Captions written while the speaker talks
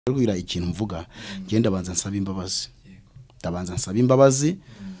Rwira ikintu mvuga genda banza nsaba imbabazi ndabanza nsaba imbabazi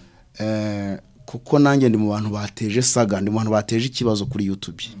kuko nanjye ndi mu bantu bateje saga ndi mu bantu bateje ikibazo kuri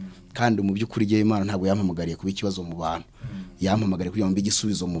YouTube kandi mu by'ukuri giye Imana ntabwo yampamagariye kuba ikibazo mu bantu yampamagariye kugira ngo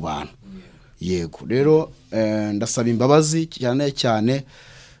igisubizo mu bantu yego rero ndasaba imbabazi cyane cyane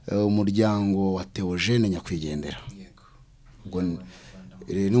umuryango wa Theogene nyakwigendera ubwo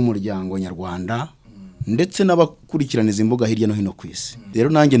n'umuryango nyarwanda ndetse n'abakurikiraniza imbuga hirya no hino kwisi rero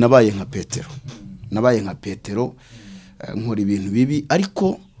nanjye nabaye nka Petero nkora ibintu bibi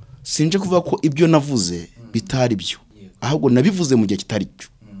ariko sinje kuvuga ko ibyo navuze bitari byo ahubwo nabivuze mu gihe kitari cyo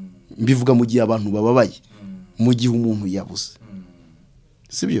mbivuga mu gihe abantu bababaye mu gihe umuntu yabuze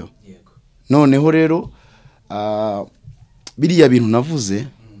sibyo noneho rero biriya bintu navuze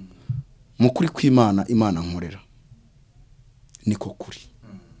mu kuri kw'Imana Imana nkorera niko kuri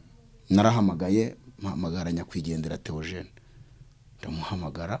narahamagaye mpamagara nyakwigendera Theogene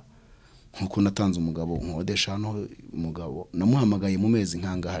ndamuhamagara nkuko natanze umugabo nkodesha hano umugabo namuhamagaye mu mezi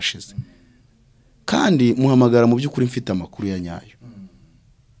nkanga hashize kandi muhamagara mu by'ukuri mfite amakuru ya nyayo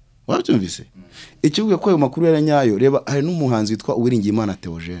wabyumvise ikivuga ko ayo makuru ya nyayo reba hari n'umuhanzi witwa Uwiringiyimana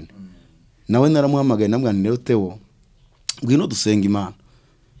Theogene nawe naramuhamagaye namwana rero Theo ngwino dusenga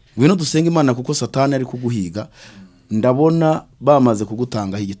Imana kuko Satani ari kuguhiga ndabona bamaze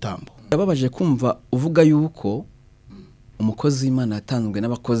kugutangaho igitambo yababaje kumva uvuga yuko umukozi w'Imana yatanzwe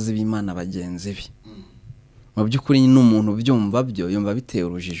n'abakozi b'Imana bagenzi be mu by'ukuri n'umuntu byumva byo yumva biteye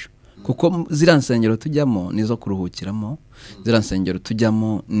urujijo kuko ziransengero tujyamo nizo kuruhukiramo ziransengero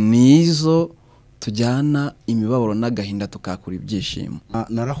tujyamo nizo tujyana imibabaro n'agahinda tukakura ibyishimo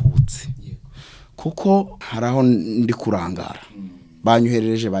narahubutse kuko haraho ndi kurangara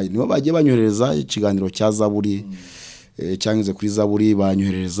banyoherereje nibo bagiye banyohereza ikiganiro cya Zaburi cyangwa kuri Zaburi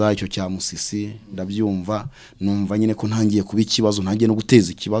banyohereza icyo cya Musisi ndabyumva numva nyine ko ntangiye kuba ikibazo ntangiye no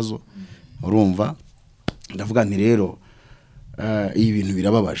guteza ikibazo urumva ndavuga nti rero ibi bintu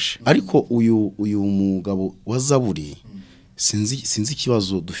birababaje ariko uyu mugabo wa Zaburi sinzi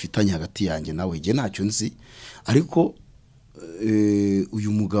ikibazo dufitanye hagati yanjye nawe je ntacyo nzi ariko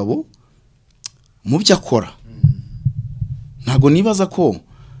uyu mugabo mu byo akora ntago nibaza ko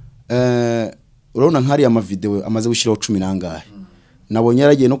urabona nkari ama video amaze gushiraho 10 nangahe nabonye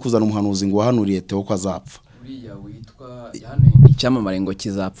yaragiye no kuzana umuhanuzi ngo wahanuriye Theo ko azapfa uriya witwa icyamamare ngo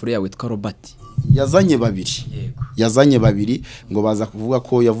kizapfa uriya witwa Robert yazanye babiri ngo baza kuvuga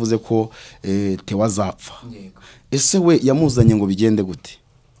ko yavuze ko Theo azapfa ese we yamuzanye ngo bigende gute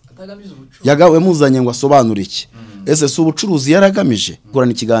yagawe muzanye ngo asobanure iki ese si ubucuruzi yaragamije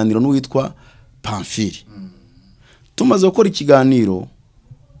gukorana ikiganiro n'uwitwa Pamphile tumaze gukora ikiganiro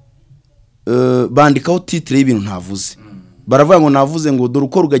bandikaho titre y'ibintu ntavuze baravuga ngo navuze ngo dore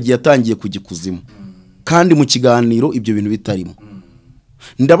uko rugagiye yatangiye kugikuzimu kandi mu kiganiro ibyo bintu bitarimo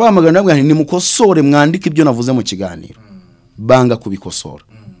ndabamagana nabwo ni mukosore mwandika ibyo navuze mu kiganiro banga kubikosora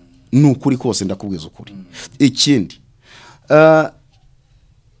n'ukuri kose ndakubwiza ukuri ikindi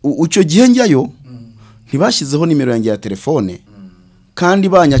ucyo gihe njyayo ntibashyizeho nimero yanjye ya telefone kandi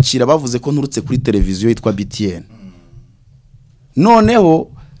banyakira bavuze ko nturutse kuri televiziyo yitwa BTN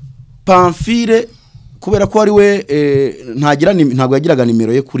noneho Pamphile kubera ko ari we ntabwo yagiraga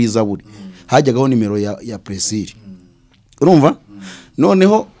nimero ye kuri Zaburi hajyagaho nimero ya Presile urumva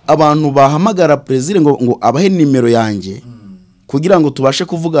noneho abantu bahamagara Presile ngo abahe nimero yanjye kugira ngo tubashe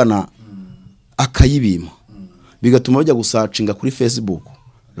kuvugana akayibima bigatuma bajya gusacinga kuri Facebook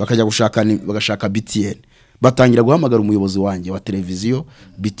bakajya bagashaka BTN batangira guhamagara umuyobozi wanjye wa televiziyo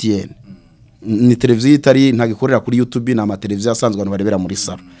BTN ni televiziyo itari ntagikorera kuri YouTube na amateleviziyo asanzwe abantu barebera muri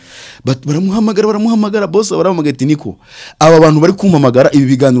salo baramuhamagara boss baramuhamagara ati niko aba bantu bari kumpamagara ibi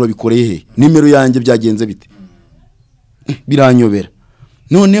biganiro bikoreye he nimero yanjye byagenze bite biranyobera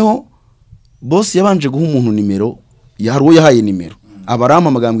noneho boss yabanje guha umuntu nimero yaharuye yahaye nimero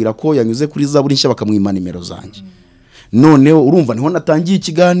abarampamagambira ko yanyuze kuri Zaburi nshya bakamwima nimero zanjye noneho urumva niho natangiye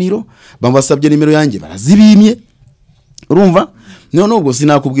ikiganiro bambasabye nimero yanjye barazibimye urumva none ubwo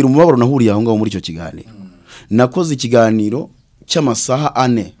sinakubwira umubabaro nahuriye aho ngaho muri icyo kiganiro nakoze ikiganiro cy'amasaha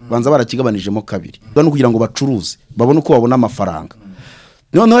 4 banza barakigabanijemo kabiri no kugira ngo bacuruze babone uko babona amafaranga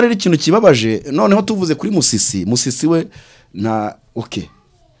noneho rero ikintu kibabaje noneho tuvuze kuri Musisi we na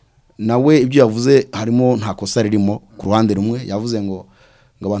nawe ibyo yavuze harimo nta kosa ririmo ku ruhande rumwe yavuze ngo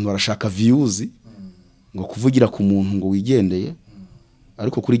abantu barashaka views ngo kuvugira ku muntu ngo wigendeye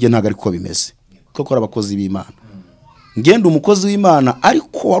ariko kuri je ntago ariko bimeze kuko abakozi b'Imana ngenda umukozi w'Imana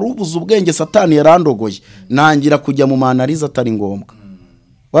ariko warubuza ubwenge Satani yarandogoye nangira kujya mu manariza atari ngombwa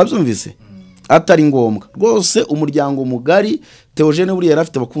wabyumvise atari ngombwa rwose umuryango mugari Theogene buri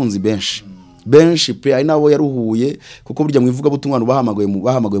yarafite abakunzi benshi benshi pe ari nabo yaruhuye kuko burya mwivuga butumwa bahamagaye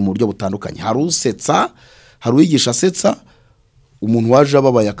mu buryo butandukanye hari usetsa hari uyigisha asetsa umuntu waje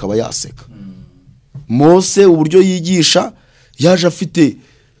ababaye akaba yaseka Mose uburyo yigisha yaje afite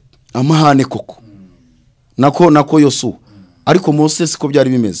amahane koko nako Yosuwa ariko Mose siko byari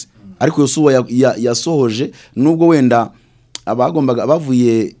bimeze ariko Yosuwa yasohoje nubwo wenda abagombaga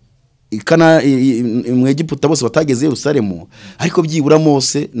bavuye ikana mu Egiputa bose batageze Yerusalemu ariko byibura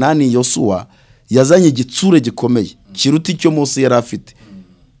Mose nani Yosuwa yazanye igitsure gikomeye kiruta icyo Mose yari afite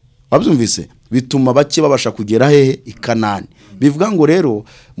wabyumvise bituma bake babasha kugera hehe ikanani bivuga ngo rero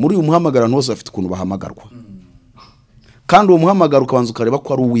muri uyu muhamagara hose afite ukuntu bahamagarwa kandi uwo muhamagara ukabanza ukareba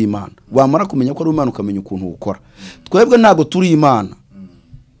ko ari uw'Imana wamara kumenya ko ari uw'Imana ukamenya ukuntu ukora twebwe ntago turi Imana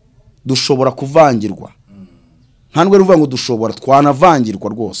dushobora kuvangirwa ntabwo ruvuga ngo dushobora twanavangirwa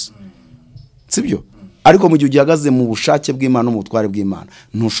rwose sibyo ariko mu gihe ugihagaze mu bushake bw'Imana no mu butware bw'Imana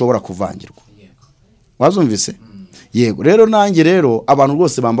ntushobora kuvangirwa wazumvise yego rero nanjye rero abantu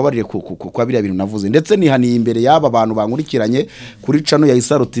rwose bambabarire kwa biriya bintu navuze ndetse nihaniye imbere y'aba bantu bankurikiranye kuri channel ya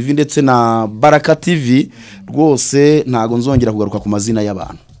Isaro TV ndetse na Baraka TV rwose ntago nzongera kugaruka ku mazina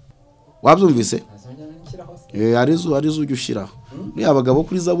y'abantu wabyumvise arizo ujye ushiraho ni abagabo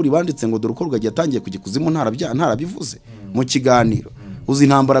kuri Zaburi banditse ngo dore uko rugagiye atangiye kugikuzimu ntarabivuze mu kiganiro uzi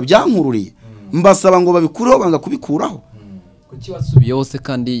intambara byankururiye mbasaba ngo babikureho banga kubikuraho kuki wasubiyeho se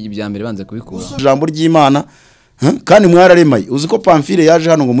kandi ibya mbere banze kubikuraho ijambo ry'Imana kandi mwararemaye uzi ko Pamphile yaje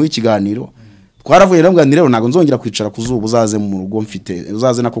hano ngo mu ikiganiro twaravuye nabwo rero ntago nzongera kwicara kuzuba uzaze mu rugo mfite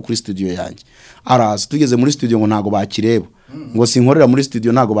uzaze nako kuri studio yanjye araza tugeze muri studio ngo ntago bakireba ngo sinkorera muri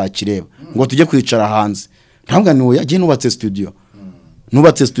studio ntago bakireba ngo tujye kwicara hanze ntabwo ni yagiye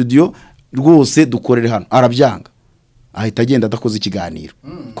nubatse studio rwose dukorere hano arabyanga ahita agenda adakoze ikiganiro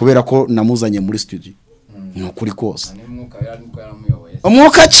kubera ko namuzanye muri studio nukuri kose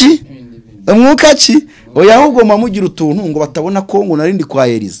umwuka ki oya ahubwo mamugira utuntu ngo batabona ko ngo narindi kwa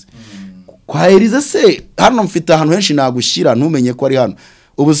Elize se hano mfite ahantu henshi nagushyira ntumenye ko ari hano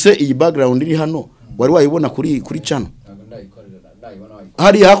ubu se iyi background iri hano wari wayibona kuri channel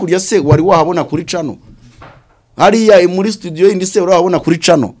hari hakurya se wari wahabona kuri channel hariya muri studio indi se wari wahabona kuri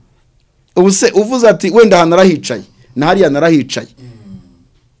channel ubu se uvuze ati wenda hano narahicaye na hariya narahicaye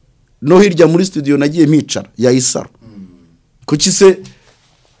no hirya muri studio nagiye mpicara ya Isaro kuki se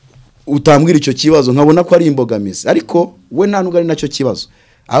utambwira icyo kibazo nkabona ko ari imbogamizi ariko we nta nubwo ari nacyo kibazo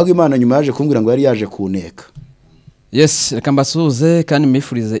ahubwo Imana nyuma yaje kumbwira ngo yari yaje kuneka yes reka mbasuhuze kandi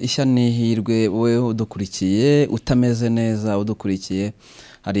mbifurize ishya n'ihirwe wowe udukurikiye utameze neza udukurikiye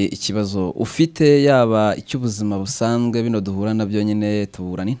hari ikibazo ufite yaba icy'ubuzima busanzwe bino duhura nabyo nyine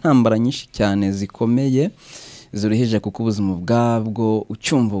tubura n'intambara nyinshi cyane zikomeye zurihije kuko ubuzima bwabwo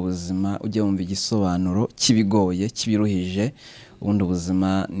ucyumva ubuzima ujye wumva igisobanuro kibigoye kibiruhije ubundi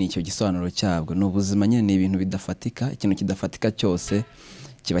ubuzima ni icyo gisobanuro cyabwo ni ubuzima nyine ni ibintu bidafatika ikintu kidafatika cyose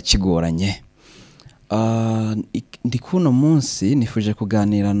kiba kigoranye ndi kuno munsi nifuje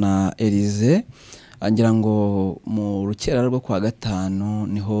kuganira na Elize ngira ngo mu rukera rwo kwa gatanu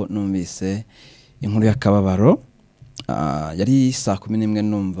niho numvise inkuru y'akababaro yari saa 11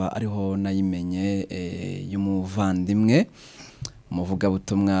 numva ariho nayimenye y'umuvandimwe umuvuga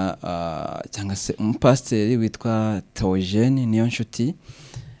butumwa cyangwa se umupasiteri witwa Theogene niyo nshuti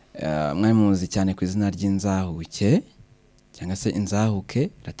mwari muzi cyane ku izina ry'inzahuke cyangwa se inzahuke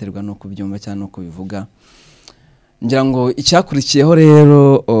raterwa no kubyumva cyane no kubivuga ngira ngo icyakurikiyeho rero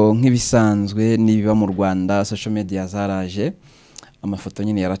nk'ibisanzwe niba mu Rwanda social media zaraje amafoto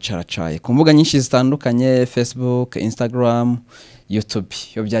nyine yaracaracaye ku mbuga nyinshi zitandukanye Facebook Instagram YouTube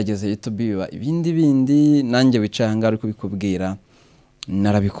yo byageze YouTube biba ibindi nanjye wicaye hanga ari kubikubwira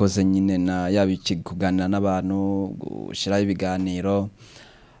narabikoze nyine na yabiki kuganira n'abantu gushiraho ibiganiro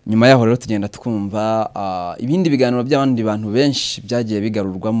nyuma yaho rero tugenda twumva ibindi biganiro by'abandi bantu benshi byagiye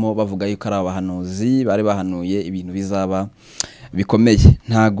bigarurwamo bavuga yuko ari abahanuzi bari bahanuye ibintu bizaba bikomeye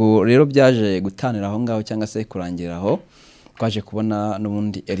ntago rero byaje gutanira aho ngaho cyangwa se kurangirira aho twaje kubona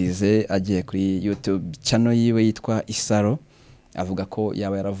n'ubundi Elize agiye kuri YouTube channel yiwe yitwa Isaro avuga ko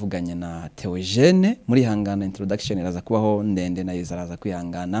yaba yaravuganye na Theogene muri hangana introduction iraza kubaho ndende na izaraza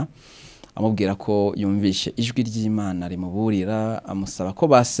kwihangana amubwira ko yumvishe ijwi ry'Imana rimuburira amusaba ko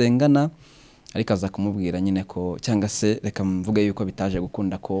basengana ariko aza kumubwira nyine ko cyangwa se reka mvuge yuko bitaje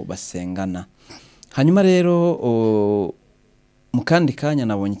gukunda ko basengana hanyuma rero mu kandi kanya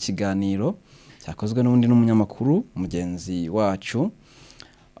nabonye ikiganiro cyakozwe n'undi n'umunyamakuru mugenzi wacu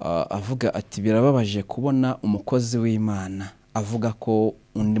avuga ati birababaje kubona umukozi w'Imana avuga ko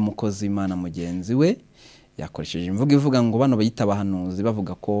undi mukozi w'Imana mugenzi we yakoresheje imvugo ivuga ngo bano bayita abahanuzi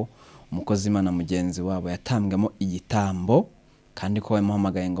bavuga ko umukozi w'Imana mugenzi wabo yatambwemo igitambo kandi ko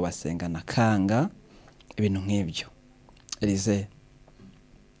bamuhamagaye ngo basengana kanga ibintu nk'ibyo. Elize,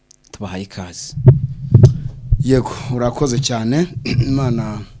 tubahaye ikaze. Yego, urakoze cyane.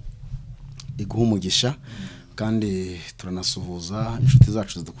 Imana iguha umugisha kandi turanasuhuza inshuti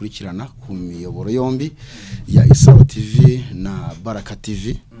zacu zidukurikirana ku miyoboro yombi ya Isaro TV na Baraka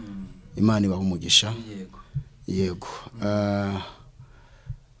TV. Imana ibaha umugisha. Yego.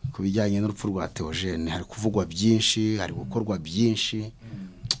 Ku bijyanye n'urupfu rwa Theogene hari kuvugwa byinshi, hari gukorwa byinshi,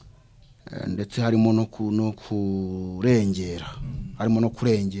 ndetse harimo no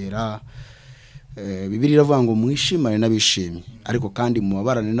kurengera, Bibiliya iravuga ngo mwishimane n'abishimye, ariko kandi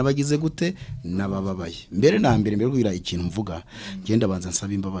mubabarane n'abagize gute n'abababaye. Mbere kugira ikintu mvuga, genda banza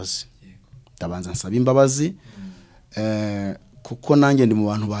nsaba imbabazi, kuko nanjye ndi mu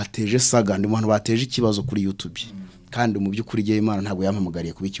bantu bateje saga, ndi mu bantu bateje ikibazo kuri YouTube, kandi mu by'ukuri giye Imana ntabwo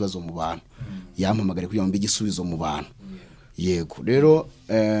yampamagariye kuba ikibazo mu bantu, yampamagariye kugira ngo mbe igisubizo mu bantu. Yego, rero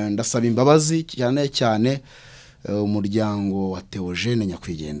ndasaba imbabazi cyane umuryango wa Theogene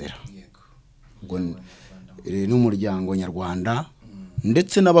nyakwigendera, ubwo n'umuryango nyarwanda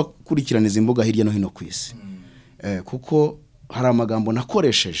ndetse n'abakurikiraniza imbuga hirya no hino ku isi, kuko hari amagambo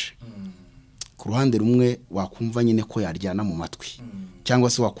nakoresheje ku ruhande rumwe wakumva nyine ko yaryana mu matwi, cyangwa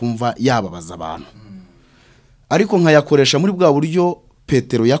se wakumva yababaza abantu, ariko nkayakoresha muri bwa buryo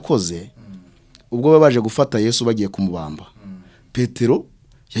Petero yakoze ubwo baje gufata Yesu bagiye kumubamba. Petero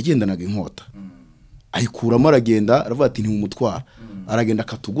yagendanaga inkota, ayikuramo aragenda, aravuga ati ntimumutwara, aragenda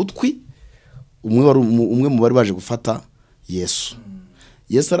akatugutwi umwe mu bari baje gufata Yesu.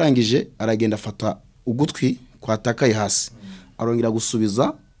 Yesu arangije aragenda afata ugutwi kwatakaye hasi, arongera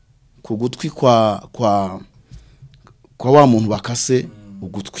gusubiza ku gutwi kwa wa muntu bakase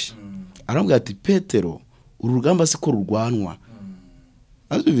ugutwi. Arambwira ati Petero, uru rugamba siko rurwanwa.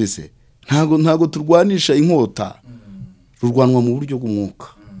 Azubise ntago turwanisha inkota, rurwanwa mu buryo bw'umwuka.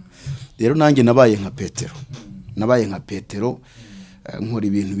 Rero nanjye nabaye nka Petero, nkora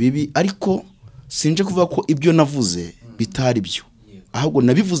ibintu bibi, ariko sinje kuvuga ko ibyo navuze bitari byo, ahubwo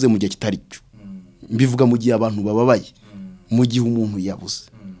nabivuze mu gihe kitari byo. Mbivuga mu gihe abantu bababaye, mu gihe umuntu yabuze,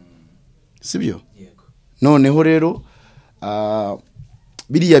 sibyo? Noneho rero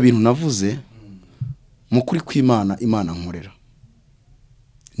biriya bintu navuze mu kuri kw'Imana, Imana nkorera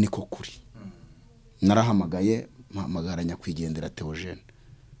niko kuri. Narahamagaye, mpamagara nyakwigendera Theogene,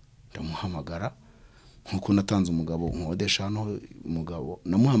 ndamuhamagara nkuko natanze umugabo nkodesha hano, umugabo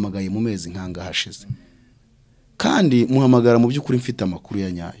namuhamagaye mu mezi nkanga hashize, kandi muhamagara mu by'ukuri mfite amakuru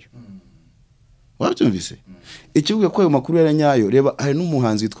ya nyayo. Wabyumvise? Ikivuga ko ayo makuru ya nyayo, reba hari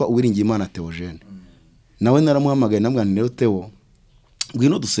n'umuhanzi witwa Uwiringiyimana Theogene, nawe naramuhamagaye namwanira Theo,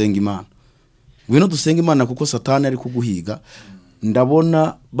 ngwino dusenga Imana kuko Satani ari kuguhiga,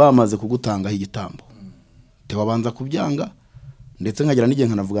 ndabona bamaze kugutangaho igitambo. Theo abanza kubyanga, ndetse nkagira n'igihe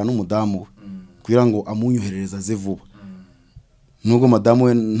nkanavuga n'umudamu we kugira ngo amunyoherereza ze vuba, nubwo madamu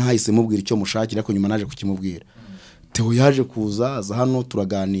we ntahise mubwira icyo mushakira, ariko nyuma naje kukimubwira. Theo yaje kuza, aza hano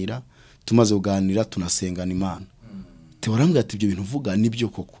turaganira, tumaze kuganira tunasengana Imana. Theo arambwira ati ibyo bintu uvuga nibyo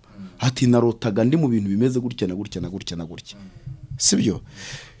koko, ati narotaga ndi mu bintu bimeze gutya na gutya, sibyo?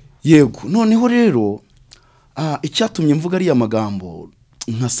 Yego. Noneho rero icyatumye mvuga ari amagambo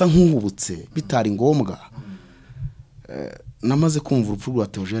nkasa nk'uhubutse bitari ngombwa, namaze kumva urupfu rwa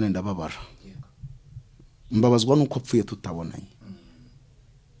Theogene ndababara, mbabazwa nuko apfuye tutabonanye,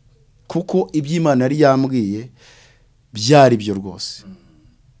 kuko iby'Imana yari yambwiye byari byo rwose,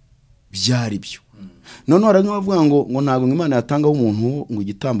 byari byo. None aravuga ngo ntago Imana yatangaho umuntu ngo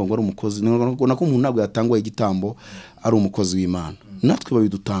igitambo ngo ari umukozi, nako umuntu ntabwo yatangwa igitambo ari umukozi w'Imana, natwe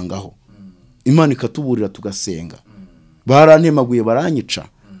babidutangaho. Imana ikatuburira tugasenga. Barantemaguye, baranyica,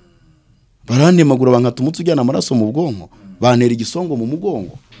 barantemagura, bankata umutsi ujyana amaraso mu bwonko, bantera igisongo mu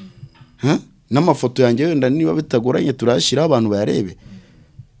mugongo, n'amafoto yanjye wenda niba bitagoranye turashyira abantu bayarebe,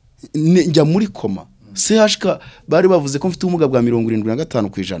 njya muri koma. CHK bari bavuze ko mfite ubumuga bwa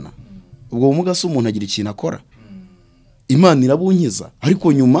 75%. Ubwo bumuga se umuntu agira ikintu akora, Imana irabunkiza,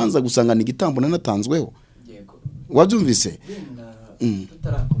 ariko nyuma nza gusangana igitambo nanatanzweho. Wabyumvise?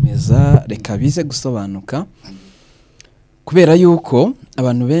 Tutarakomeza reka bize gusobanuka, kubera yuko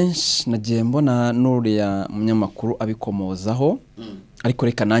abantu benshi nagiye mbona n'uriya munyamakuru abikomozaho, ariko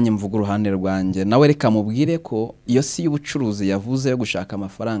reka nanjye mvuga uruhande rwanjye, nawe reka mubwire ko iyo si y'ubucuruzi yavuze yo gushaka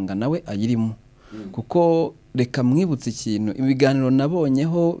amafaranga nawe ayirimo, kuko reka mwibutse ikintu, ibiganiro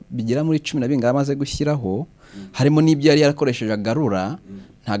nabonyeho bigera muri 10 bingahe amaze gushyiraho, harimo n'ibyo yari yarakoresheje agarura,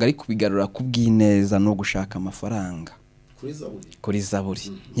 ntago ari kubigarura kubw'ineza no gushaka amafaranga kuri Zaburi.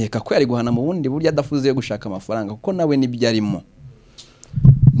 Nkeka ko yari guhana mu bundi buryo adafuze yo gushaka amafaranga, kuko nawe nibyo arimo.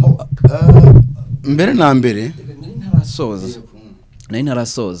 Mbere na mbere ntarasoza nari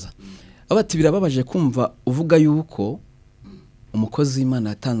narasoza abati birababaje kumva uvuga yuko umukozi w'Imana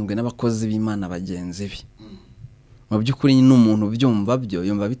yatanzwe n'abakozi b'Imana bagenzi be mu by'ukuri n'umuntu byumva byo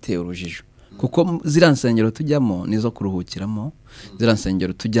yumva biteye urujijo kuko ziransengero tujyamo nizo kuruhukiramo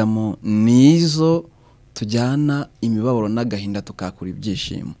ziransengero tujyamo nizo tujyana imibabaro n'agahinda tukakura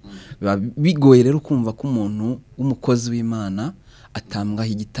ibyishimo bigoye rero kumva ko umuntu w'umukozi w'Imana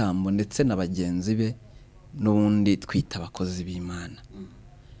atambwaho igitambo ndetse na bagenzi be n'ubundi twita abakozi b'Imana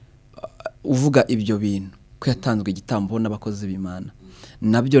uvuga ibyo bintu ko yatanzwe igitambo n'abakozi b'Imana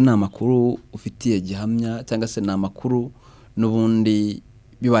nabyo ni amakuru ufitiye gihamya cyangwa se ni amakuru n'ubundi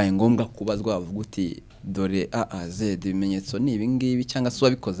bibaye ngombwa kubazwa bavuga uti dore AAZ ibimenyetso ni ibi ngibi cyangwa se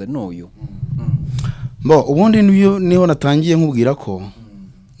wabikoze n'uyu ubundi niho natangiye nkubwira ko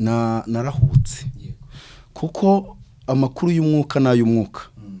narahubutse kuko amakuru y'umwuka n'ay'umwuka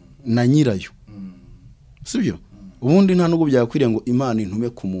na nyirayo sibyo ubundi nta nubwo byakwiriye ngo Imana intume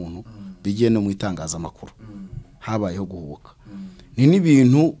ku muntu bigiye no mu itangazamakuru habayeho guhubuka ni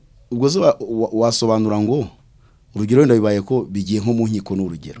n'ibintu ubwo wasobanura ngo urugero wenda bibaye ko bigiye nko mu nkiko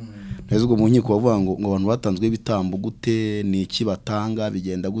n'urugero neza ubwo mu nkiko bavuga ngo abantu batanzwe ibitambo gute ni iki batanga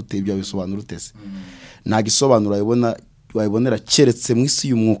bigenda gute ibyo bisobanura utese nta gisobanura wayibonera keretse mu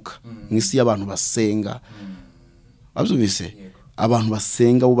isi y'umwuka mu isi y'abantu basenga abyumvise abantu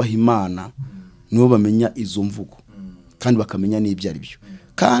basenga bubaha Imana nibo bamenya izo mvugo kandi bakamenya n'ibyo ari byo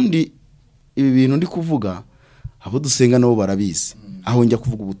kandi ibi bintu ndi kuvuga abo dusenga nabo barabizi aho njya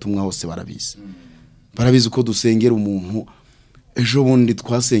kuvuga ubutumwa hose barabizi ko dusengera umuntu ejo bundi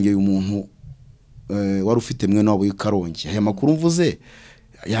twasengeye umuntu wari ufite mwe nabo y'Ikarongi aya makuru mvuze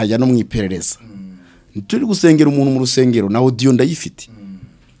yajya no mwiperereza turi gusengera umuntu mu rusengero na audio ndayifite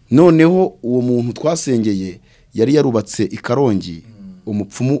noneho uwo muntu twasengeye yari yarubatse Ikarongi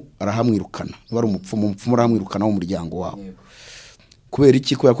umupfumu arahamwirukana bari umupfumu arahamwirukana wo muryango wabo kubera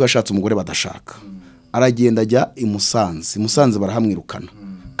iki ko yashatse umugore badashaka aragenda ajya i Musanze barahamwirukana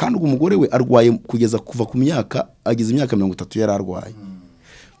kandi umugore we arwaye kugeza kuva ku myaka agize imyaka 30 yari arwaye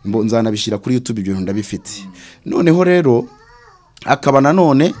nzanabishira kuri YouTube ibyo ndabifite noneho rero akaba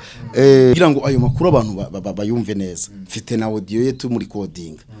nanone kugira ngo ayo makuru abantu bayumve neza mfite na audio ye muri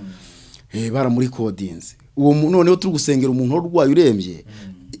coding bara muri codings uwo noneho turi gusengera umuntu urwaye urembye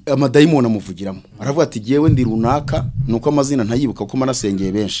amadayimoni amuvugiramo aravuga ati jewe ndi runaka nuko amazina ntayibuka ko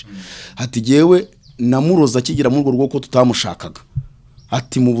manasengeye benshi ati jewe namuroza kigira mu rwo ko tutamushakaga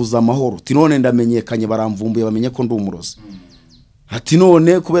ati mubuza amahoro ati none ndamenyekanye baramvumbuye bamenye ko ndi umurozi ati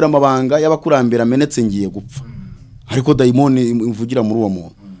none kubera amabanga y'abakurambera amenetse ngiye gupfa ariko dayimoni imvugira muri uwo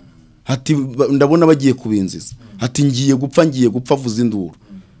muntu ati ndabona bagiye kubinziza ati ngiye gupfa vuza induru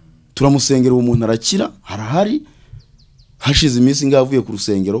turamusengera uwo muntu arakira harahari hashize iminsi ngavuye ku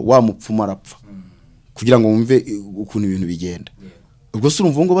rusengero wamupfuma arapfa kugira ngo wumve ukuntu ibintu bigenda ubwo se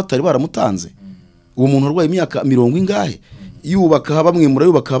urumva ngo batari baramutanze uwo muntu arwaye imyaka 40 ingahe yubaka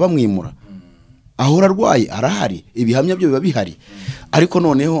bamwimura ahora arwaye arahari ibihamya byo biba bihari ariko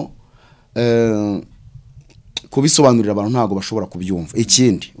noneho kubisobanurira abantu ntago bashobora kubyumva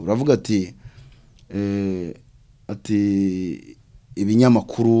ikindi uravuga ati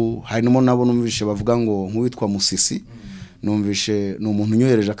ibinyamakuru harimo nabo numvishe bavuga ngo nk'uwitwa Musisi numvishe no umuntu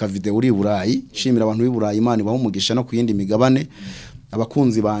unyohereje aka video uri Burayi shimira abantu b'i Burayi Imana bahumugisha no kuyindi migabane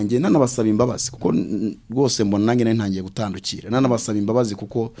abakunzi banjye nanabasaba imbabazi kuko rwose mbona nange ntangiye gutandukira nanabasaba imbabazi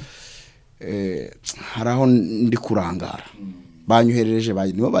kuko haraho ndi kurangara banyohereje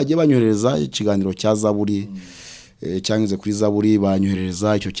nibo bagiye banyohereza ikiganiro cya Zaburi cyangwa kuri Zaburi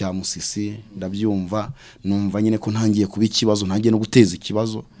banyohereza icyo cya Musisi ndabyumva numva nyine ko ntangiye kuba ikibazo ntangiye no guteza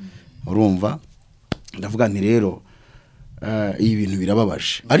ikibazo urumva ndavuga nti rero ibi bintu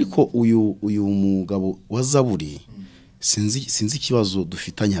birababaje ariko uyu mugabo wa Zaburi sinzi ikibazo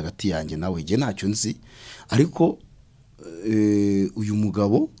dufitanye hagati yanjye nawe je ntacyo nzi ariko uyu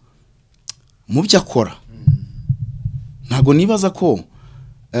mugabo mu byo akora ntago nibaza ko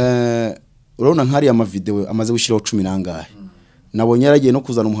urabona nkari ama video amaze gushiraho 10 nangahe nabonye yaragiye no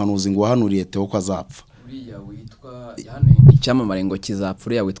kuzana umuhanuzi ngo wahanuriye Theo ko azapfa uriya witwa yahanuye icyamamare ngo kizapfa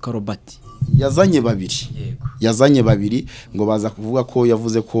uriya witwa Robert yazanye babiri ngo baza kuvuga ko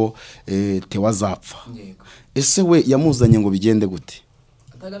yavuze ko Theo azapfa ese we yamuzanye ngo bigende gute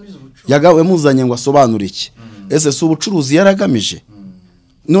yagawe muzanye ngo asobanure iki ese si ubucuruzi yaragamije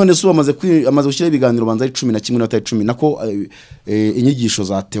none se amaze gushyira ibiganiro banza 11 na 10 nako inyigisho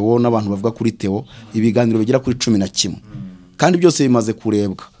za Theo n'abantu bavuga kuri Theo ibiganiro bigira kuri 11 kandi byose bimaze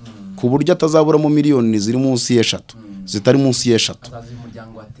kurebwa ku buryo atazabura mu miliyoni ziri munsi y'eshatu zitari munsi y'eshatu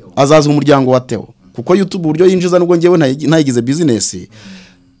azaza umuryango wa Theo kuko YouTube buryo yinjiza nubwo ngewe ntayigize business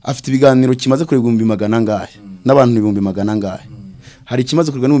afite ibiganiro kimaze kuri 200 ngahe n'abantu 200 ngahe hari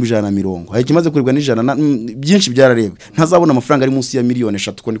ikimaze kurebwa n'ibihumbi 150, hari ikimaze kurebwa n'ijana, byinshi byararebwe. Ntazabona amafaranga ari munsi ya miliyoni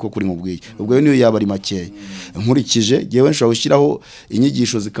 3 ko niko kuri mubwiye. Ubwo niyo yaba ari makeya. Nkurikije jewe nshobora gushyiraho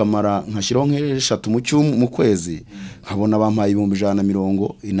inyigisho zikamara nkashyiraho nk'eshatu mu kwezi, nkabona bampaye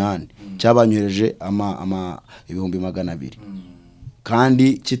 180 cyabanyuhereje ibihumbi 200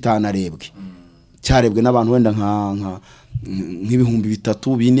 kandi kitanarebwe. Cyarebwe n'abantu wenda nk'ibihumbi 3,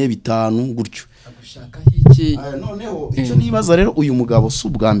 4, 5 gutyo. Noneho icyo nibaza rero uyu mugabo si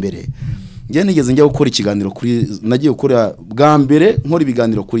ubwa mbere njye nigeze njya gukora ikiganiro nagiye gukora bwa mbere nkora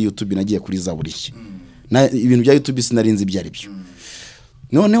ibiganiro kuri YouTube, nagiye kuri Zaburi nshya ibintu bya YouTube sinarinzi ibyo ari byo.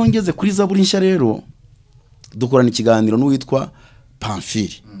 Noneho ngeze kuri Zaburi nshya rero dukorana ikiganiro n'uwitwa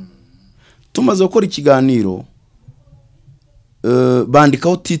Pamphile. Tumaze gukora ikiganiro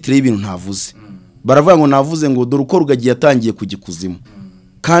bandikaho titre y'ibintu ntavuze, baravuga ngo navuze ngo dore uko Rugagiye yatangiye kugikuzimu,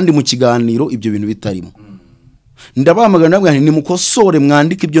 kandi mu kiganiro ibyo bintu bitarimo. Ndabahamagara nabwo ni mukosore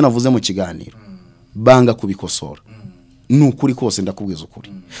mwandika ibyo navuze mu kiganiro, banga kubikosora. Nukuri kose ndakubwiza ukuri.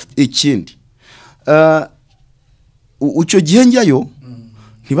 Ikindi ucyo gihe njyayo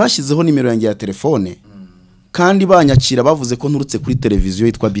ntibashyizeho nimero yanjye ya telefone, kandi banyakira bavuze ko nturutse kuri televiziyo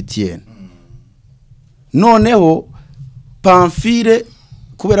yitwa BTN. Noneho Pamphile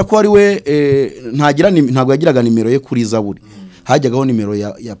kubera ko ari we ntabwo yagiraga nimero ye kuri Zaburi, hajyagaho nimero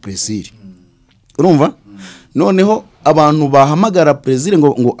ya Presire. Urumva? Noneho abantu bahamagara Presire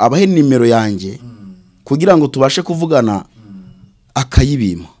ngo abahe nimero yanjye kugira ngo tubashe kuvugana,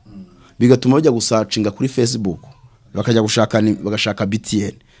 akayibima. Bigatuma bajya gusacinga kuri Facebook, bakajya bagashaka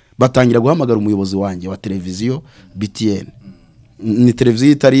BTN, batangira guhamagara umuyobozi wanjye wa televiziyo BTN. Ni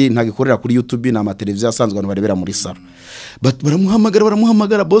televiziyo itari ntagikorera kuri YouTube, na amateleviziyo asanzwe abantu barebera muri salo.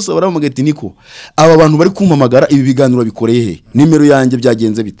 Baramuhamagara boss, baramuhamagara ati niko aba bantu bari kumpamagara ibi biganiro bikoreye he, nimero yanjye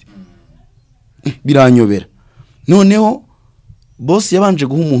byagenze bite? Biranyobera. Noneho boss yabanje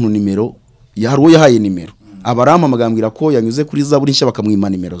guha umuntu nimero, hari uwo yahaye nimero, abarampamagambira ko yanyuze kuri Zaburi nshya bakamwima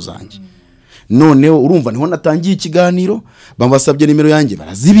nimero zanjye. Noneho urumva niho natangiye ikiganiro, bambasabye nimero yanjye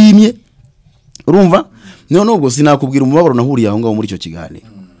barazibimye. Urumva? Noneho ubwo sinakubwira umubabaro nahuriye aho ngaho muri icyo kiganiro.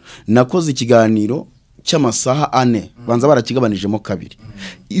 Nakoze ikiganiro cy'amasaha 4, banza barakigabanijemo 2.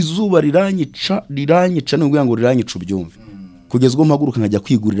 Izuba riranyica n'ubwo ngo riranyica ubyumve. Kugezwa mpaguruka nkajya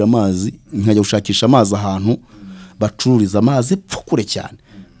kwigurira amazi, nkajya gushakisha amazi ahantu bacururiza amazi pfukure cyane.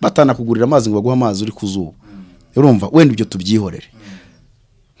 Batana kugurira amazi ngo baguha amazi uri kuzuba. Urumva? Wenda ibyo tubyihorere.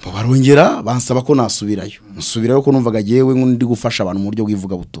 Barongera bansaba ko nasubirayo ko numvaga yewe ndi gufasha abantu mu buryo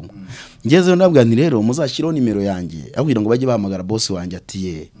bw'ivuga butumwa. Ngezeyo nabwo nti rero muzashyiraho nimero yanjye, abwira ngo bajye bahamagara boss wanjye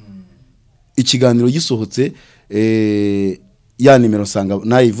ati ikiganiro gisohotse ya nimero sanga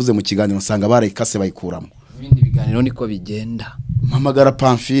nayivuze mu kiganiro sanga barayikase bayikuramo. Ibindi biganiro niko bigenda. Mpamagara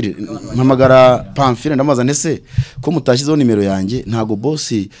Pamphile ndamaza ntese ko mutashyizeho nimero yanjye, ntago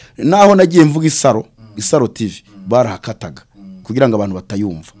boss naho nagiye mvuga Isaro TV barahakataga kugira ngo abantu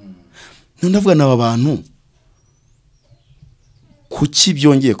batayumva. Ndavuga n'aba bantu kuki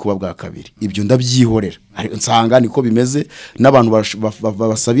byongeye kuba bwa kabiri, ibyo ndabyihorera. Nsanga niko bimeze n'abantu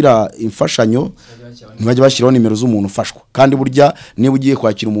basabira imfashanyo ntibajye bashyiraho nimero z'umuntu ufashwa, kandi burya niba ugiye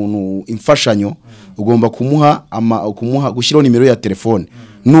kwakira umuntu imfashanyo ugomba kumuha gushyiraho nimero ya telefone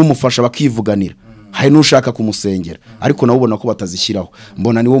n'umufasha bakivuganira. Hari n'ushaka kumusengera ariko nawe ubona ko batazishyiraho,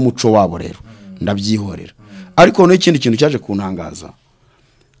 mbona niwo muco wabo rero ndabyihorera. Ariko no ikindi kintu cyaje kuntangaza,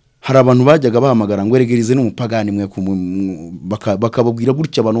 hari abantu bajyaga bahamagara ngo eregerize n'umupagani mwe bakababwira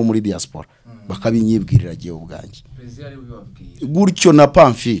gutya abantu muri diaspora, bakabinyibwirira giye ubwanjye gutyo na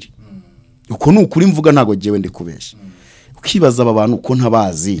Pamphile. Uko nukuri mvuga ntago jewe ndi kubeshya. Ukibaza aba bantu uko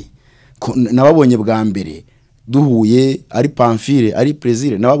ntabazi, nababonye bwa mbere duhuye ari Pamphile ari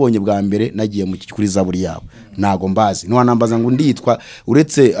Presire, nababonye bwa mbere nagiye kuri Zaburi yabo, ntago mbazi. Ntiwanambaza ngo nditwa,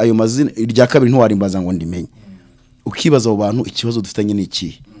 uretse ayo mazina irya kabiri ntiwarimbaza ngo ndimenye. Ukibaza abo bantu ikibazo dufitanye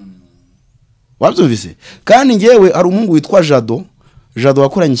n'iki? Wabyumvise? Kandi ngewe hari umuhungu witwa Jado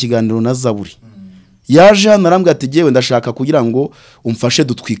wakoranye ikiganiro na Zaburi. Yaje hano arambwira ati jewe ndashaka kugira ngo umfashe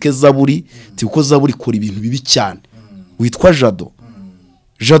dutwike Zaburi, kuko Zaburi ikora ibintu bibi cyane. Witwa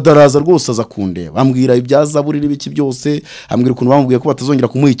Jado araza rwose aza kundeba, ambwira ibya Zaburi n'ibiki byose, ambwira ukuntu bamubwiye ko batazongera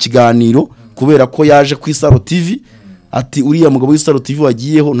kumuha ikiganiro kubera ko yaje ku Isaro TV, ati uriya mugabo w'Isaro TV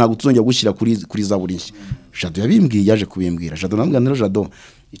wagiyeho ntago tuzongera gushyira kuri Zaburi nshya. Jado yabimbwiye, yaje kubimbwira. Jado nambwira Jado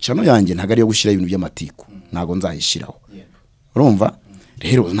icano yanjye ntago ari yo gushyira ibintu by'amatiku, ntago nzayishiraho. Urumva?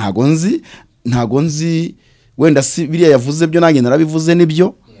 Rero ntago nzi wenda si biriya yavuze byo nanjye narabivuze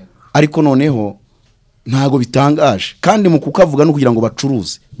nibyo, ariko noneho ntago bitangaje, kandi mu kukavuga no kugira ngo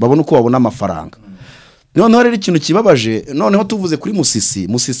bacuruze babone uko babona amafaranga. Noneho rero ikintu kibabaje, noneho tuvuze kuri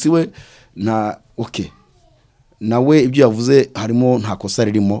Musisi we na nawe ibyo yavuze harimo nta kosa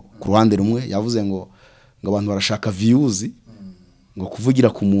ririmo. Ku ruhande rumwe yavuze ngo abantu barashaka views, ngo kuvugira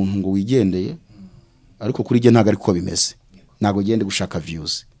ku muntu ngo wigendeye, ariko kuri je ntago ariko bimeze. Ntago gende gushaka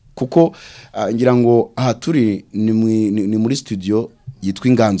views, kuko ngira ngo aha turi ni muri studio yitwa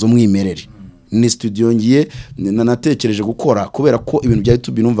Inganzo Mwimerere. Ni studio ngiye natekereje gukora kubera ko ibintu bya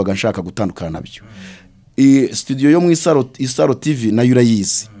YouTube numvaga nshaka gutandukana nabyo. Studio yo mu Isaro TV nayo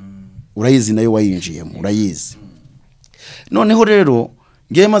urayizi nayo wayinjiyemo urayizi. Noneho rero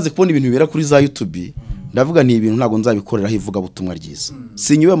ngiye maze kubona ibintu bibera kuri za YouTube, ndavuga nti ibintu ntago nzabikorera hivuga butumwa ryiza.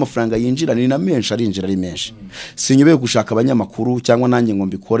 Sinyuye amafaranga yinjira ni na menshi, arinjira ari menshi. Sinyuye gushaka abanyamakuru cyangwa nanjye ngo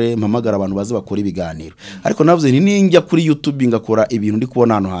mbikore mpamagara abantu bazi bakora ibiganiro. Ariko navuze nti ninjya kuri YouTube ngakora ibintu ndi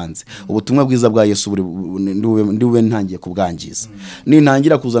kubona hano hanze, ubutumwa bwiza bwa Yesu ndiwe ntangiye kubwangiza.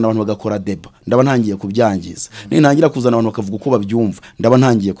 Nintangira kuzana abantu bagakora deba, ndaba ntangiye kubyangiza. Nintangira kuzana abantu bakavuga uko babyumva, ndaba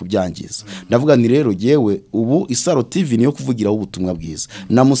ntangiye kubyangiza. Ndavuga ni rero jewe ubu Isaro TV niyo kuvugiraho ubutumwa bwiza.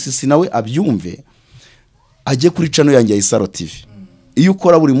 Na Musisi nawe abyumve ajye kuri channel yanjye ya Isaro TV. Iyo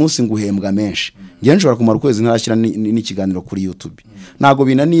ukora buri munsi nguhembwa menshi, ngiye nshobora kumara ukwezi ntarashyira n'ikiganiro kuri YouTube. Nago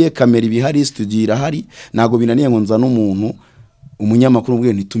binaniye, kamera ibihari, studio irahari, nago binaniye ngo nza n'umuntu umunyamakuru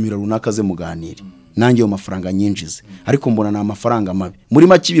mbwe ntitumira runaka ze muganire, nanjye yo mafaranga nyinjize. Ariko mbona na amafaranga mabi muri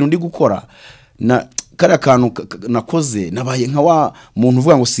make ibintu ndi gukora na kare akantu nakoze nabaye nka wa muntu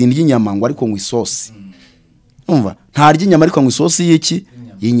uvuga ngo sindya inyama ngo ariko ngo isosi. Umva ntarya inyama ariko ngo isosi y'iki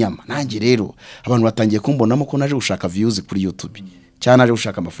y'inyama. Nanjye rero abantu batangiye kumbonamo ko naje gushaka views kuri YouTube, cyane naje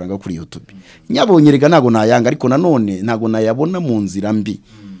gushaka amafaranga kuri YouTube. Nyabonye rega nago nayanga, ariko nanone nago nayabona mu nzira mbi.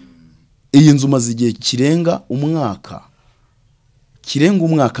 Iyi nzu maze igihe kirenga umwaka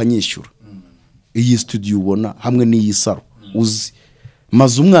nyishyura. Iyi studio ubona hamwe n'iyi Saro uzi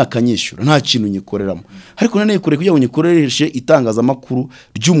maze umwaka nyishyura nta kintu nyikoreramo. Ariko nane kure kugira ngo nyikorereshe itangazamakuru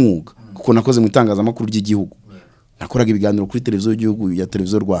ry'umwuga, kuko nakoze mu itangazamakuru ry'igihugu. Nakoraga ibiganiro kuri televiziyo y'igihugu ya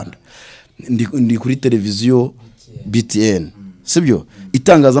televiziyo Rwanda, ndi kuri televiziyo BTN, sibyo?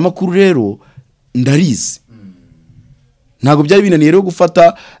 Itangazamakuru rero ndarizi. Ntago byari binaniye rero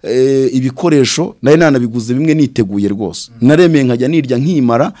gufata ibikoresho naye nanabiguze bimwe niteguye rwose. Naremeye nkajya nirya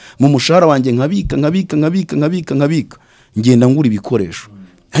nkimara mu mushahara wanjye nkabika ngenda ngura ibikoresho.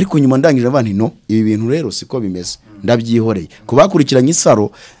 Ariko nyuma ndangije abantu no ibi bintu rero siko bimeze, ndabyihoreye. Kubakurikiranye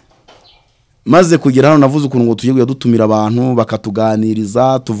Isaro maze kugera hano navuze ukuntu ngo tugiye dutumira abantu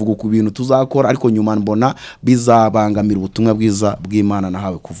bakatuganiriza tuvuga ku bintu tuzakora, ariko nyuma mbona bizabangamira ubutumwa bwiza bw'Imana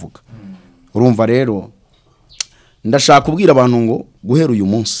nahawe kuvuga. Urumva rero ndashaka kubwira abantu ngo guhera uyu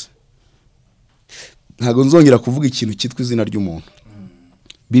munsi ntago nzongera kuvuga ikintu cyitwa izina ry'umuntu.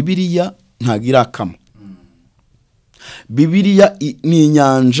 Bibiliya ntago irakama. Bibiliya ni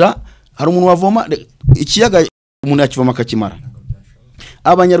inyanja. Hari umuntu wavoma ikiyaga umuntu yakivoma akakimara.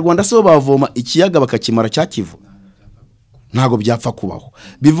 Abanyarwanda se bavoma ikiyaga bakakimara cyakivu? Ntago byapfa kubaho.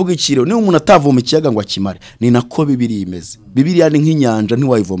 Bivuga ikiro ni umuntu atavoma ikiyaga ngo akimare. Ni nako Bibiliya imeze. Bibiliya ni nk'inyanja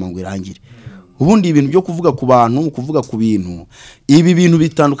ntiwayivoma ngo irangire. Ubundi ibintu byo kuvuga ku bantu, kuvuga ku bintu, ibi bintu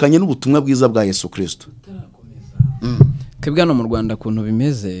bitandukanye n'ubutumwa bwiza bwa Yesu Kristo. Kebwa no mu Rwanda kuntu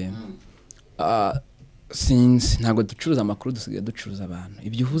bimeze, sinzi ntago ducuruza amakuru, dusigaye ducuruza abantu.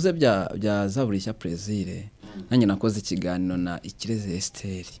 Ibyo uvuze bya Zaburishya Prezire, nanjye nakoze ikiganiro na Ikireze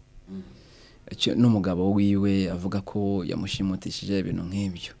Esther n'umugabo wiwe avuga ko yamushimutishije ibintu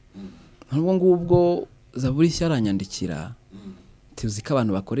nk'ibyo. Nubwo ngubwo Zaburishya aranyandikira, tuzi ko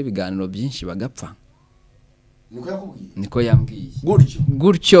abantu bakora ibiganiro byinshi bagapfa. Niko yambwiye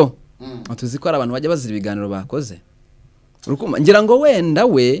gutyo. Tuzi ko ari abantu bajya bazira ibiganiro bakoze. Ngira ngo wenda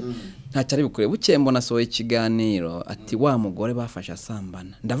we ntacyari bikore. Bukeye mbona sohoye ikiganiro ati wa mugore bafasha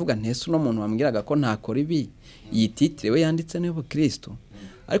asambana. Ndavuga ntese uno muntu bambwiraga ko ntakora ibi, yititire we yanditse n'ubu Kristo.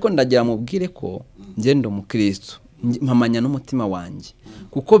 Ariko ndagira mubwire ko ngendo mu Kristo mpamanya n'umutima wanjye,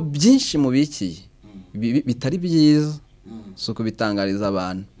 kuko byinshi mubikiye bitari byiza. Suko bitangariza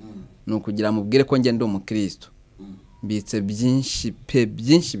abantu no kugira mubwire ko ngendo mu Kristo mbitse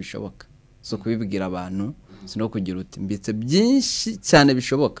byinshi bishoboka. So kubibwira abantu sino kugira uti mbitse byinshi cyane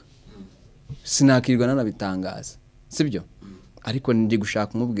bishoboka, sinakirwa nanabitangaza, sibyo? Ariko ndi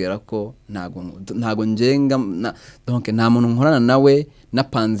gushaka umubwira ko ntago ngenga donc nta muntu nkorana nawe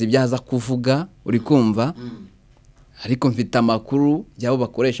napanze ibyaza kuvuga, uri kumva? Ariko mfite amakuru yabo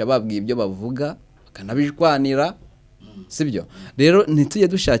bakoresha babwiye ibyo bavuga bakanabijwanira, sibyo? Rero ntitujye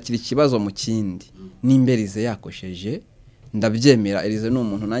dushakira ikibazo mu kindi. Nimberize yakosheje ndabyemera. Elize ni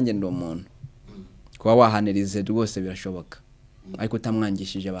umuntu, nanjye ndi umuntu. Kuba wahanirize rwose birashoboka, ariko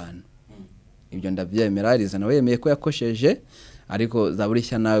utamwangishije abantu, ibyo ndabyemera. Elize nawe yemeye ko yakosheje, ariko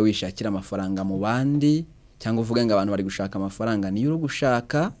Zaburishya nawe wishakira amafaranga mu bandi, cyangwa uvuge ngo abantu bari gushaka amafaranga niyo uri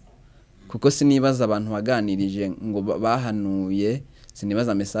gushaka kuko sinibaza abantu baganirije ngo bahanuye,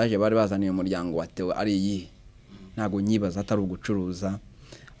 sinibaza message bari bazaniye umuryango wa Theo ari iyi, ntago nyibaza atari ugucuruza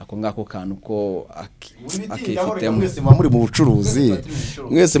ako ngako kantu ko akifitemo. Mwese muri mu bucuruzi,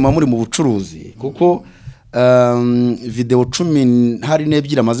 mwese muri mu bucuruzi kuko video 10 hari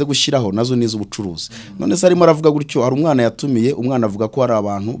n'ebyiri amaze gushyiraho nazo nizo ubucuruzi. None se arimo aravuga gutyo, hari umwana yatumiye, umwana avuga ko hari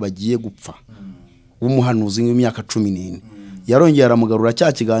abantu bagiye gupfa w'umuhanuzi w'imyaka 14, yarongeye aramugarura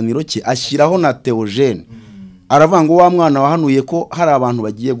cya kiganiro cye ashyiraho na Theogene, aravuga ngo wa mwana wahanuye ko hari abantu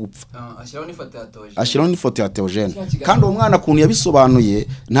bagiye gupfa, ashyiraho n'ifoto ya Theogene, kandi uwo mwana kuntu yabisobanuye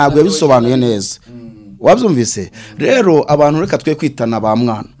ntabwo yabisobanuye neza. Wabyumvise rero abantu reka twe kwitana ba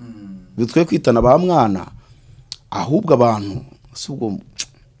mwana, bitwe kwitana ba mwana, ahubwo abantu subwo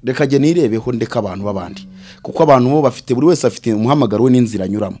reka je nirebeho ndeka abantu babandi, kuko abantu bo bafite buri wese afite umuhamagaro we n'inzira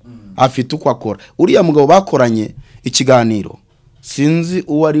anyuramo, afite uko akora. Uriya mugabo bakoranye ikiganiro sinzi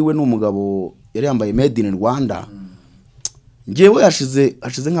uwo ari we, n'umugabo yari yambaye made in Rwanda, ngewe hashize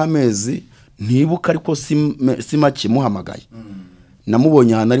nk'amezi ntibuka ariko si make muhamagaye,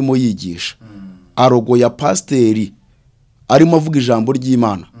 namubonye ahantu arimo yigisha arogo ya pasteri, arimo avuga ijambo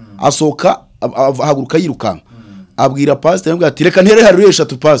ry'Imana, asoka ahaguruka yirukanka abwira pastor ngo ati reka ntere hari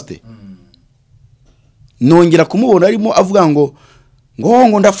 3 pastor. Nongera kumubona arimo avuga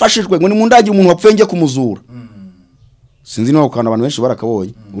ngo ndafashijwe ngo nimundagire umuntu wapfenge kumuzura. Sinzi no kana abantu benshi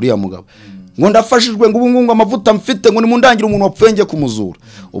barakabonye uriya mugabo ngo ndafashijwe ngo ubu amavuta mfite ngo nimundangire umuntu wapfenge kumuzura.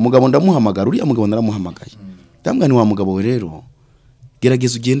 Umugabo ndamuhamagara, uriya mugabo naramuhamagaye, ndambwa ni wa mugabo we rero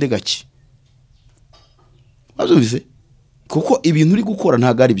gerageza ugende gake. Wabyumvise kuko ibintu uri gukora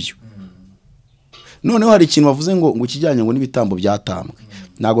ntago ari byo. Noneho hari ikintu bavuze ngo kijyanye ngo n'ibitambo byatambwe,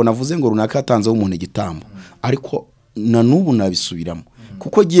 nago navuze ngo runaka yatanzeho umuntu igitambo, ariko na nubu nabisubiramo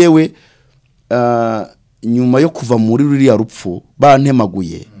kuko jewe nyuma yo kuva muri ruriya rupfu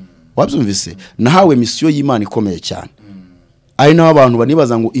bantemaguye. Wabyumvise nahawe misiyo y'Imana ikomeye cyane, ari naho abantu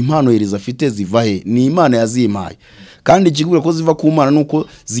banibaza ngo impano yeriza afite ziva he? Ni Imana yazimaye, kandi ikigure ko ziva ku Mana nuko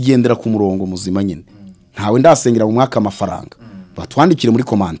zigendera ku murongo muzima nyine. Ntawe ndasengera mu mwaka amafaranga, batwandikire muri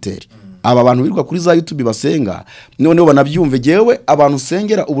commentaire. Aba bantu biruka kuri za YouTube basenga, noneho banabyumve. Jewe abantu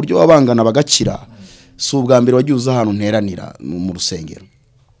sengera uburyo babangana bagakira, si ubwa mbere wagiye uza ahantu nteranira mu rusengero.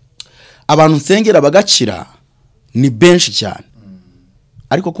 Abantu sengera bagakira ni benshi cyane,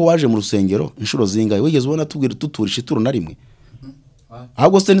 ariko ko waje mu rusengero inshuro zingaye wigeze ubona tubwira tuturisha ituro na rimwe?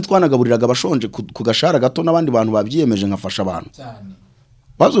 Ahubwo se nitwanagaburiraga abashonje ku gashara gato, n'abandi bantu babyiyemeje nkafasha abantu cyane.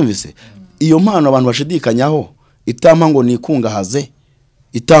 Bazumvise iyo mpano abantu bashidikanyaho, itampa ngo nikungahaze,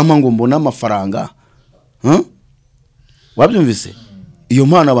 itampa ngo mbona amafaranga, wabyumvise iyo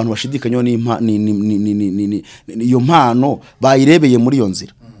mpano abantu bashidikanyaho ni iyo mpano bayirebeye muri iyo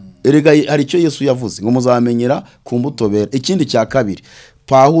nzira. Erega hari icyo Yesu yavuze ngo muzamenyera ku mbuto bera. Ikindi cya kabiri,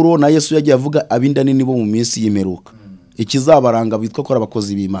 Pawulo na Yesu yagiye avuga abindani nibo mu minsi y'imperuka ikizabaranga bitwa ko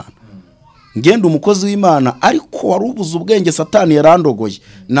abakozi b'Imana. Ngenda umukozi w'Imana ariko warubuza ubwenge Satani yarandogoye,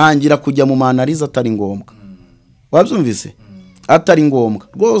 nangira kujya mu manariza atari ngombwa. Wabyumvise atari ngombwa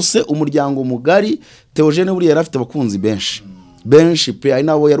rwose. Umuryango mugari Theogene buri yarafite abakunzi benshi pe, ari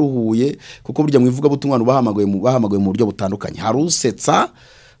nabo yaruhuye, kuko burya mwivuga butumwa bahamagaye mu buryo butandukanye. Hari usetsa,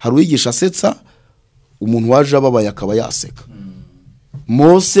 hari uyigisha asetsa, umuntu waje ababaye akaba yaseka.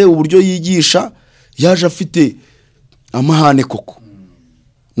 Mose uburyo yigisha yaje afite amahane koko,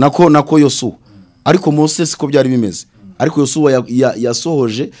 nako Yosuwa, ariko Mose siko byari bimeze. Ariko Yosuwa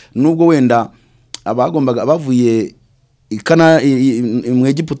yasohoje, nubwo wenda abagombaga bavuye mu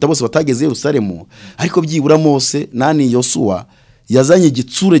Egiputa bose batageze Yerusalemu, ariko byibura Mose nani Yosuwa yazanye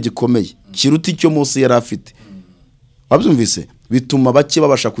igitsure gikomeye kiruta icyo Mose yari afite. Wabyumvise bituma bake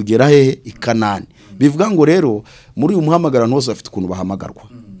babasha kugera hehe i Kanani. Bivuga ngo rero muri uyu muhamagaro hose afite ukuntu bahamagarwa,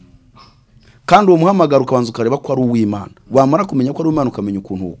 kandi uwo muhamagaro ukabanza ukareba ko ari uw'Imana. Wamara kumenya ko ari uw'Imana ukamenya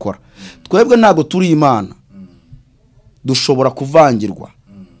ukuntu ukora. Twebwe ntago turi Imana, dushobora kuvangirwa.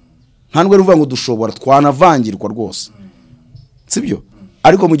 Ntabwo ruvuga ngo dushobora, twanavangirwa rwose, sibyo?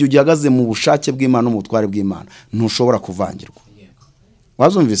 Ariko mu gihe ugihagaze mu bushake bw'Imana no mu butware bw'Imana ntushobora kuvangirwa.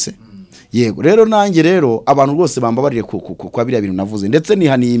 Wazumvise? Yego rero nanjye rero abantu rwose bambabarire kwa biriya bintu navuze, ndetse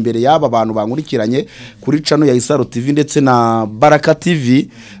nihaniye imbere y'aba bantu bankurikiranye kuri channel ya Isaro TV ndetse na Baraka TV,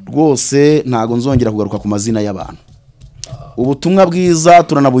 rwose ntago nzongera kugaruka ku mazina y'abantu. Ubutumwa bwiza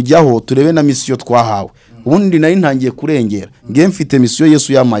turanabujyaho, turebe na misiyo twahawe. Ubundi nari ntangiye kurengera, ngiye mfite misiyo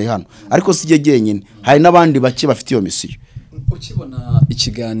Yesu yamaye hano, ariko sije genyine, hari nabandi bake bafite iyo misiyo. Ukibona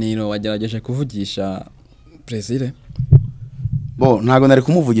ikiganiro wagerageje kuvugisha Prezire? Ntago nari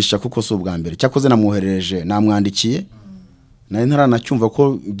kumuvugisha kuko so bwa mbere, cyakoze namwoherereje, namwandikiye, nari ntaranacyumva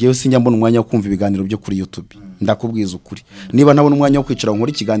ko ngiye sinjya mbona umwanya wo kumva ibiganiro byo kuri YouTube. ndakubwiza ukuri niba nabona umwanya wo kwicara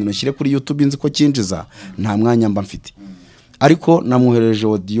nkora ikiganiro nshyire kuri YouTube nzi ko kinjiza nta mwanya mba mfite ariko namwohereje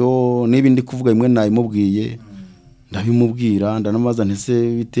audio n'ibindi kuvuga imwe nayimubwiye ndabimubwira ndanamaza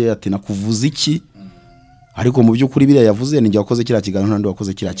ntese bite ati nakuvuza iki ariko mu by'ukuri biriya yavuze ninjye wakoze kiriya kiganiro nandi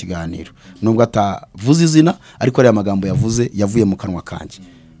wakoze kiriya kiganiro nubwo atavuze izina ariko ari amagambo yavuze yavuye mu kanwa kanjye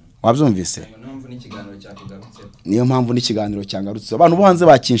wabyumvise niyo mpamvu n'ikiganiro cyangarutse abantu bo hanze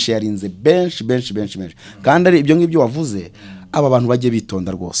bakinshe yarinze benshi kandi ari ibyo ngibyo wavuze aba bantu bajye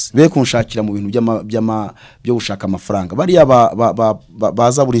bitonda rwose be kunshakira mu bintu byo gushaka amafaranga bariya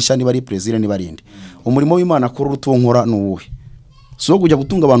baza buri nshya niba ari president niba rindi umurimo w'Imana akora urutunkora n'uwuhe so kujya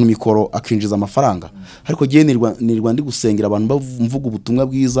gutunga abantu mikoro akinjiza amafaranga ariko giye nirwa ndi gusengera abantu mvuga ubutumwa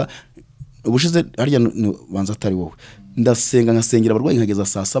bwiza ubushize harya banza atari wowe ndasenga nkasengera abarwayi nkageza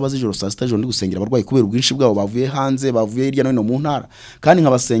saa 7 z'ijoro saa 6 ndi gusengera abarwayi kubera ubwinshi bwabo bavuye hanze bavuye hirya no hino mu ntara kandi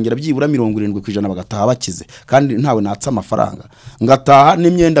nkabasengera byibura 70% bagataha bakize kandi ntawe natsa amafaranga ngataha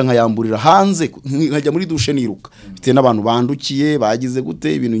n'imyenda nkayamburira hanze nkajya muri dushe niruka bite n'abantu bandukiye bagize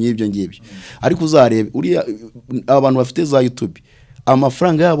gute ibintu nyibyo ngibyo ariko uzarebe uriya abantu bafite za YouTube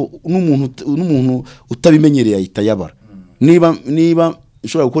amafaranga yabo n'umuntu utabimenyereye ahita yabara niba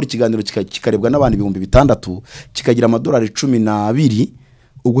ushobora gukora ikiganiro kikarebwa n'abantu 600 kikagira amadolari 12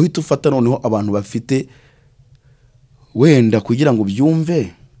 ubwo hita ufata noneho abantu bafite wenda kugira ngo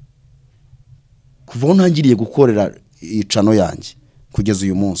byumve kuva ntangiriye gukorera icano yanjye kugeza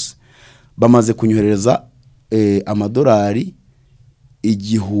uyu munsi bamaze kunyohereza amadolari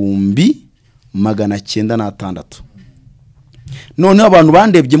 1960 none abantu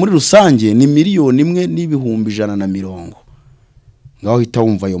bandebye muri rusange ni 1,150,000 ngaho hita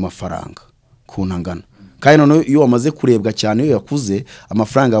wumva ayo mafaranga kuntangana kandi none iyo wamaze kurebwa cyane iyo yakuze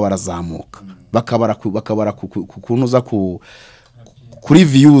amafaranga barazamuka bakabara kunuza kuri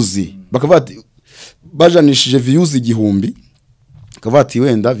views bakavati bajanishije views 1000 kavati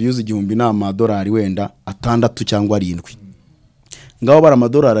wenda views 1000 na amadolari wenda 6 cyangwa 7 ngaho bara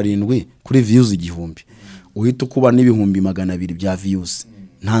amadolari 7 kuri views 1000 uhita kuba n'ibihumbi 200 bya views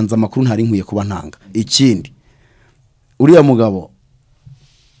ntanza makuru ntari nkwiye kuba ntanga ikindi uriya mugabo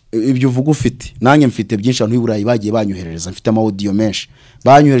ibyo uvuga ufite nanjye mfite byinshi abantu b'Iburayi bagiye banyoherereza mfite ama audio menshi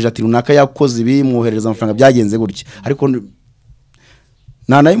banyohereje ati runaka yakoze bimwohereza amafaranga byagenze gutya ariko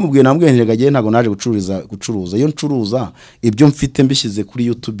nanayimubwiye nambweneraga giye ntago naje gucuruza iyo ncuruza ibyo mfite mbishyize kuri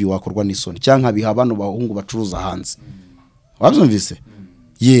YouTube wakorwa n'isoni cyangwa biha abantu bahungu bacuruza hanze wabyumvise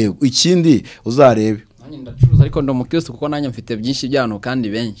yego ikindi uzarebe nanjye ndacuruza ariko ndo mukristo kuko nanjye mfite byinshi byano kandi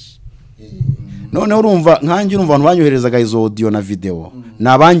benshi none urumva nkanjye urumva abantu banyoherezaga izo audio na video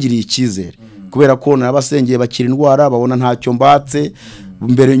nabangiriye ikizere kubera ko nabasengeye bakira indwara babona ntacyo mbatse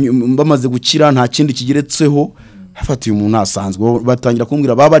mbere bamaze gukira nta kindi kigeretseho hafatiye umuntu asanzwe batangira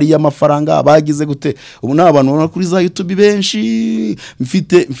kumbwira babariye amafaranga bagize gute ubu n'abantu bana kuri za YouTube benshi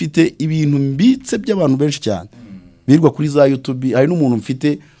mfite ibintu mbitse by'abantu benshi cyane birwa kuri za YouTube hari n'umuntu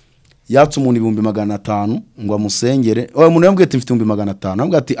mfite yatse umuntu 500 ngo amusengere umuntu yambwiye ati mfite 500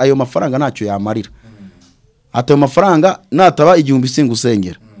 nambwiye ati ayo mafaranga ntacyo yamarira ati ayo mafaranga nataba 1000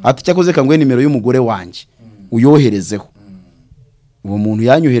 singusengera ati cyakoze kangwe nimero y'umugore wanjye uyoherezeho uwo muntu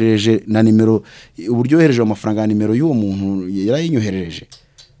yanyohereje na nimero uburyo yohereje amafaranga nimero y'uwo muntu yarayinyohereje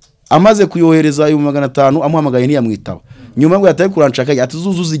amaze kuyohereza 500 amuhamagaye ntiyamwitaba nyuma ngo yataye kuranshaka ati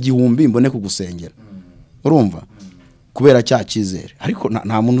zuzuza 1000 mbone kugusengera urumva kubera cya kizere ariko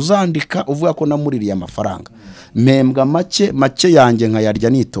nta muntu uzandika uvuga ko namuririye amafaranga mpembwa make yanjye nkayarya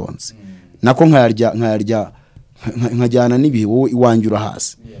nitonze nako nkajyana n'ibihe wowe iwanjura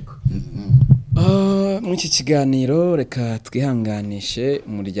hasi mu iki kiganiro reka twihanganishe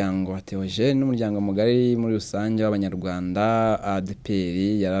umuryango wa Theogene n'umuryango mugari muri rusange w'Abanyarwanda ADPR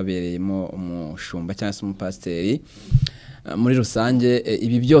yarabereyemo umushumba cyangwa se umupasiteri muri rusange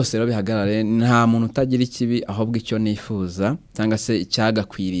ibi byose rero bihagarare nta muntu utagira ikibi ahubwo icyo nifuza cyangwa se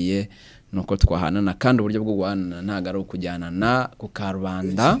icyagakwiriye nuko twahanana kandi uburyo bwo guhanana ntago ari ukujyanana ku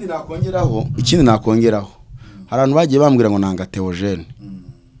karubanda ikindi nakongeraho abantu bagiye bambwira ngo nanga Theogene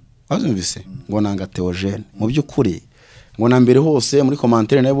bazumvise ngo nanga Theogene mu by'ukuri ngo na mbere hose muri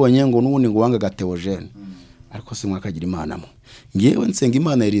commentaire nabonye ngo nubundi ngo wanga Theogene ariko se mwakagira imana mo ngewe nsenga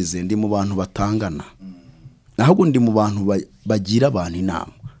imana irize ndi mu bantu batangana ahubwo ndi mu bantu bagira abantu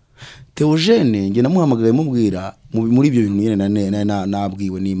inama Theogene nge namuhamagaye mubwira muri ibyo bintu nyene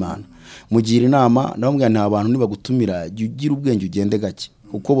nabwiwe n'Imana mugira inama ndamubwira nta bantu nibagutumira ugira ubwenge ugende gake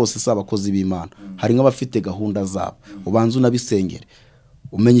kuko bose saba abakozi b'Imana hari nk'abafite gahunda zabo ubanza unabisengere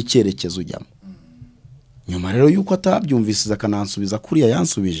umenye icyerekezo ujyamo nyuma rero yuko atabyumvisiza kanansubiza kuriya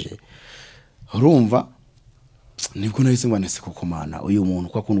yansubije urumva nibwo nahise ngwanese kuko Mana uyu muntu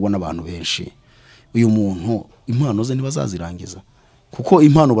ko akundwa n'abantu benshi uyu muntu impano ze ntibazazirangiza, kuko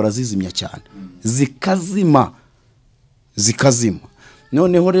impano barazizimya cyane zikazima.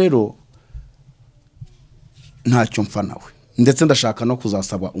 Noneho rero ntacyo mpfa nawe, ndetse ndashaka no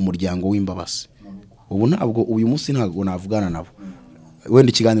kuzasaba umuryango w'Imbabazi. Ubu ntabwo uyu munsi ntabwo navugana nabo, wenda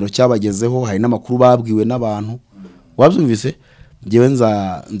ikiganiro cyabagezeho, hari n'amakuru babwiwe n'abantu wabyumvise. Ngewe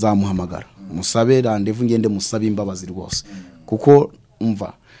nzamuhamagara musabe randevu, ngende musabe imbabazi rwose, kuko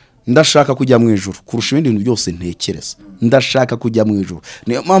umva ndashaka kujya mu ijuru kurusha ibindi bintu byose ntekereza. Ndashaka kujya mu ijuru,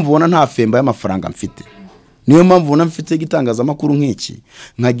 niyo mpamvu ubona nta femba y'amafaranga mfite, niyo mpamvu ubona mfite igitangazamakuru nk'iki,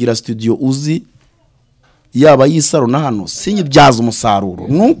 nkagira studio uzi yaba yisaro na hano sinyibyaza umusaruro,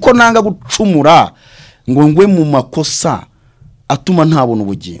 nuko nanga gucumura ngo ngwe mu makosa atuma ntabona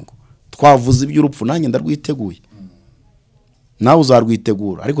ubugingo. Twavuze iby'urupfu, nanjye ndarwiteguye, nawe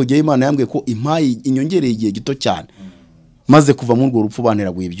uzarwitegura, ariko giye Imana yambwiye ko impaye inyongereye igihe gito cyane, maze kuva mu rwo rupfu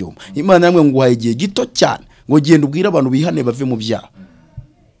banteraguye ibyuma. Imana yambwiye ngo uhaye igihe gito cyane, ngo genda ubwire abantu bihane bave mu byaha.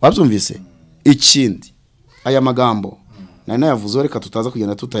 Wabyumvise? Ikindi, aya magambo nari nayavuze, reka tutaza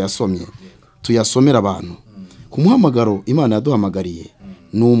kugenda tutayasomye, tuyasomera abantu. Ku muhamagaro Imana yaduhamagariye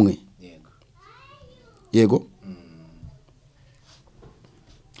n'umwe. Yego,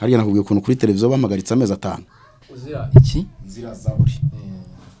 hariya nakubwiye ukuntu kuri televiziyo bamagaritse amezi 5. Uzira iki? Nzira zaburi.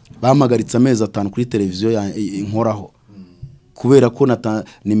 Bamagaritse amezi 5 kuri televiziyo inkoraho, kubera ko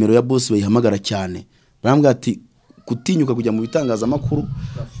nimero ya boss bayihamagara cyane. Barambwira ati kutinyuka kujya mu bitangazamakuru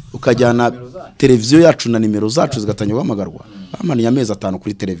ukajyana televiziyo yacu na nimero zacu zigatanya bamagarwa. Bamaniye amezi 5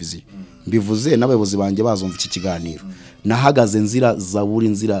 kuri televiziyo. Mbivuze n'abayobozi banjye bazumva iki kiganiro. Nahagaze nzira zaburi,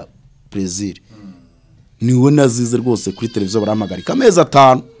 nzira plaisir. Niwe nazize rwose kuri televiziyo baramagarika amezi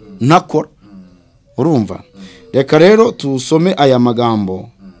 5 nakora. Urumva? Reka rero tusome aya magambo.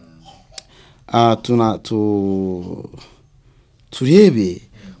 Turebe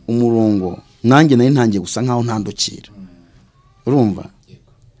umurongo nanjye nari ntangiye gusa nkaho ntandukira. Urumva?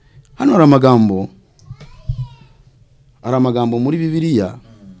 Hano hari amagambo muri Bibiliya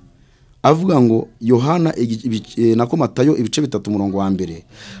avuga ngo Yohana nako Matayo ibice 3 umurongo wa mbere.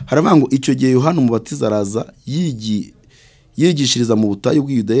 Haravuga ngo icyo gihe Yohana umubatiza araza yigishiriza mu butayu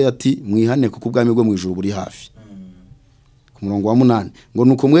bw'Yudaya ati mwihane kuko ubwami bwo mu ijuru buri hafi. Ku murongo wa 8 ngo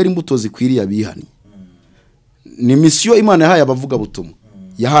nuko mwera imbuto zikwiriye abihani. Ni misiyo Imana yahaye abavuga butumwa,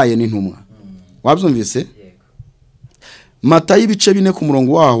 yahaye n'intumwa. Wabyumvise? Matayo ibice 4 ku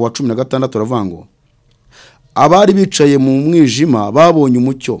murongo waho wa 16 aravuga ngo abari bicaye mu mwijima babonye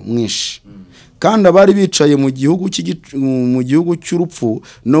umucyo mwinshi, kandi abari bicaye mu gihugu cy'urupfu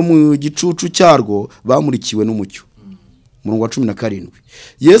no mu gicucu cyarwo bamurikiwe n'umucyo. Murongo wa 17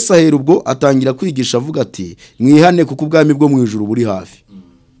 Yesu ahera ubwo atangira kwigisha avuga ati mwihane kuko ubwami bwo mu ijuru buri hafi.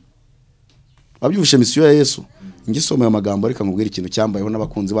 Wabyumvishe misiyo ya Yesu? Ngisoma aya magambo reka nkubwire ikintu cyambayeho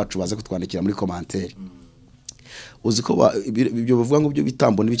n'abakunzi bacu baze kutwandikira muri commentaire. Uzi ko ibyo bavuga ngo byo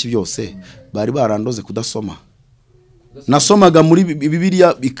bitambo n'ibiki byose bari barandoze kudasoma. Nasomaga muri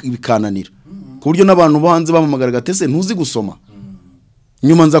Bibiliya bikananira, ku buryo n'abantu banze bamamagara gatese ntuzi gusoma.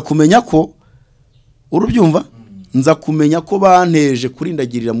 Nyuma nza kumenya ko, urubyumva, nza kumenya ko banteje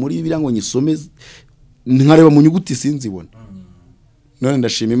kurindagirira muri Bibiliya ngo nyisome nkareba mu nyuguti sinzibona. None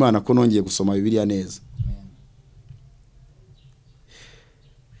ndashima Imana ko nongeye gusoma Bibiliya neza.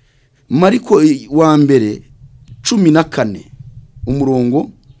 Mariko wa mbere 14 umurongo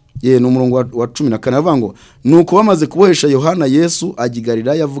n'umurongo wa 14 avuga ngo nuko bamaze kubohesha Yohana Yesu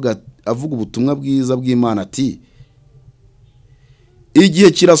agigarira avuga ubutumwa bwiza bw'Imana ati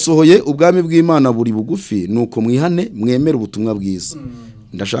igihe kirasohoye ubwami bw'Imana buri bugufi, nuko mwihane mwemere ubutumwa bwiza.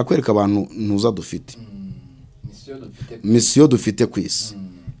 Ndashaka kwereka abantu ntuza dufite misiyo dufite kwisi,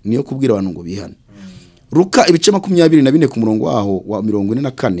 niyo kubwira abantu ngo bihane. Luka ibice 24 ku murongo waho wa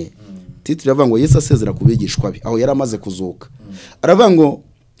 44 titire avuga ngo Yesu asezera kubigishwa be aho yari amaze kuzuka. Aravuga ngo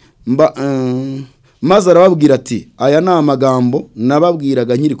maze arababwira ati aya ni amagambo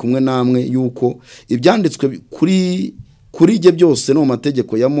nababwiraga nkiri kumwe namwe yuko ibyanditswe kuri je byose no mu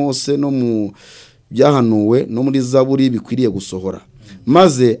mategeko ya Mose no mu byahanuwe no muri Zaburi bikwiriye gusohora.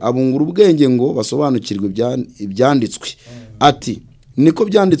 Maze abungura ubwenge ngo basobanukirwe ibyanditswe. Ati niko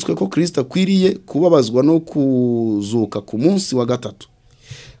byanditswe ko Kristo akwiriye kubabazwa no kuzuka ku munsi wa gatatu,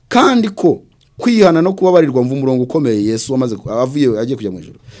 kandi ko kwihana no kubabarirwa mvu umurongo ukomeye Yesu wamaze avuye agiye kujya mu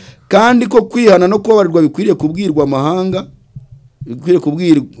ijuru, kandi ko kwihana no kubabarirwa bikwiriye kubwirwa amahanga,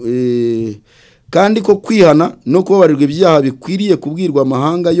 kandi ko kwihana no kubabarirwa ibyaha bikwiriye kubwirwa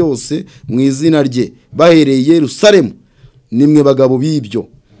amahanga yose mu izina rye bahereye Yerusalemu. Nimwe bagabo b'ibyo,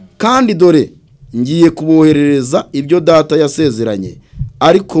 kandi dore ngiye kuboherereza ibyo data yasezeranye,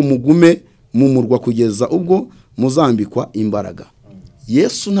 ariko mugume mu murwa kugeza ubwo muzambikwa imbaraga.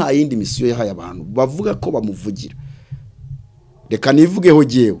 Yesu nta yindi misiyo yahaye abantu bavuga ko bamuvugira. Reka nivugeho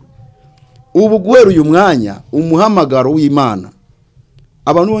jewe ubu guhera uyu mwanya umuhamagaro w'Imana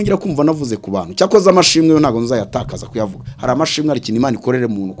abantu bongera kumva navuze ku bantu cyakoze amashimwe yo ntago nzayatakaza kuyavuga. Hari amashimwe ari kintu Imana ikorere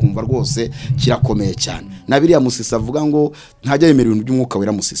umuntu kumva rwose kirakomeye cyane. Na biriya Musisi avuga ngo ntajya yemera ibintu by'umwuka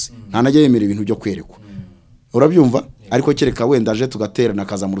wera Musisi, nta najya yemera ibintu byo kwerekwa. Urabyumva? Ariko kereka wenda aje tugaterana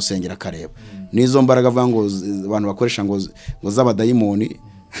akaza mu rusengero akareba. Nizo mbaraga avuga ngo abantu bakoresha ngo z'abadayimoni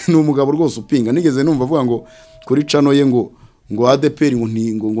ni umugabo rwose upinga. Nigeze numva avuga ngo kuri cano ye ngo ADPR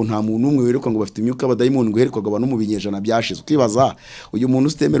ngo nta muntu umwe werekwa ngo bafite imyuka abadayimoni ngo herekwaga abantu mu binyejana byashize. Ukibaza uyu muntu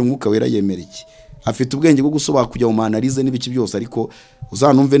usitemera umwuka wera yemera iki? Afite ubwenge bwo gusoba kujya mu manalize n'ibiki byose, ariko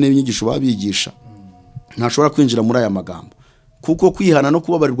uzanumve n'inyigisho babigisha ntashobora kwinjira muri aya magambo. Kuko kwihana no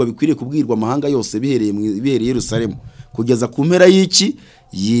kubabarirwa bikwiriye kubwirwa amahanga yose bihereye Yerusalemu kugeza ku mpera y'iki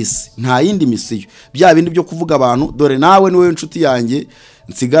yisi. Nta yindi misiyo bya bindi byo kuvuga abantu dore nawe niwe inshuti yanjye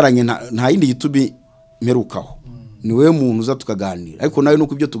nsigaranye nta yindi YouTube merukaho. Niwe muntu uza tukaganira, ariko nawe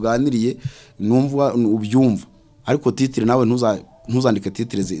nuko ibyo tuganiriye numva ubyumva, ariko titre nawe ntuzandike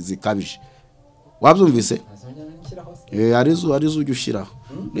titre zikabije. Wabyumvise? Arizo ujye ushiraho.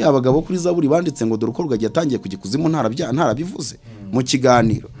 Ni abagabo kuri Zaburi banditse ngo dore uko rugagiye atangiye kugikuzimu ntarabivuze mu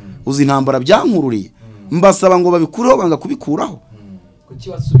kiganiro. Uzi intambara byankururiye mbasaba ngo babikureho banga kubikuraho. Kuki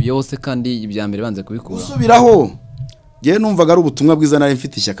wasubiye hose kandi ibya mbere banze kubikuraho? Usubiraho. Je numvaga ari ubutumwa bwiza nari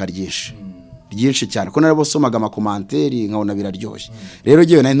mfite ishyaka ryinshi cyane ko narabosomaga amakomanteri nkabona biraryoshye. Rero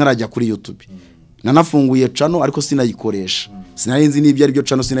giye nari ntarajya kuri YouTube. Nanafunguye cano ariko sinayikoresha. Sinarinzi n'ibyo ari byo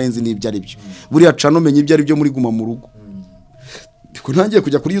cano, sinarinzi n'ibyo ari byo. Buriya cano menye ibyo ari byo muri guma mu rugo. Ko ntangiye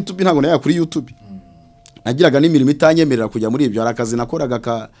kujya kuri YouTube ntago nayo kuri YouTube. Nagiraga n'imirimo itanyemerera kujya muri ibyo. Hari akazi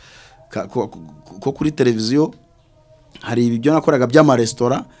nakoraga ko kuri televiziyo, hari ibyo nakoraga by'ama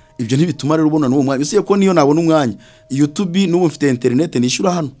restaurant. Ibyo ntibituma rero ubona n'uwo mwanya. Usiye ko niyo nabona umwanya YouTube n'ubu mfite internet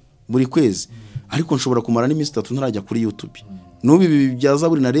nishyura hano buri kwezi, ariko nshobora kumara n'iminsi 3 ntarajya kuri YouTube. N'ubu ibi byaza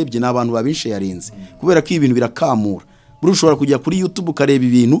buri narebye n'abantu babishe yarinze kubera ko ibintu birakamura. Buri ushobora kujya kuri YouTube ukareba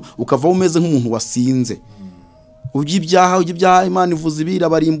ibintu ukava umeze nk'umuntu wasinze. Ujibyaha Imana ivuze ibira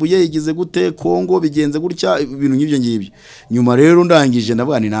barimbuye igize gute Kongo bigenze gutya ibintu nk'ibyo ngibyo. Nyuma rero ndangije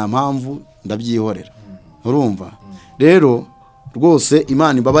ndavuga ni nta mpamvu ndabyihorera. Urumva? Rero rwose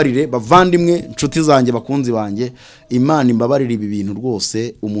Imana imbabarire bavandimwe inshuti zanjye bakunzi banjye, Imana imbabarire ibi bintu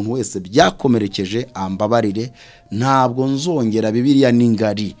rwose. Umuntu wese byakomerekeje ambabarire, ntabwo nzongera Bibiliya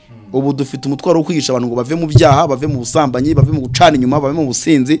n'ingari. Ubu dufite umutwaro wo kwigisha abantu ngo bave mu byaha, bave mu busambanyi, bave mu gucana inyuma, bave mu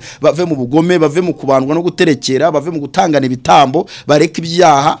businzi, bave mu bugome, bave mu kubandwa no guterekera, bave mu gutangana ibitambo, bareke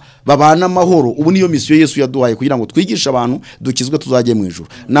ibyaha, babana amahoro. Ubu niyo misiyo Yesu yaduhaye kugira ngo twigishe abantu dukizwe tuzajye mu ijuru.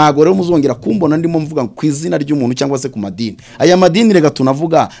 Nago rero muzongera kumbona ndimo mvuga ku izina ry'umuntu cyangwa se ku madini. Aya madini rega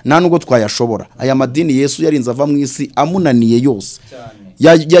tunavuga nta nubwo twayashobora. Aya madini Yesu yarinze ava mu isi amunaniye yose.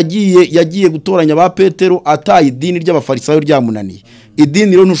 Yagiye gutoranya ba Petero ataye idini ry'abafarisayo ryamunaniye.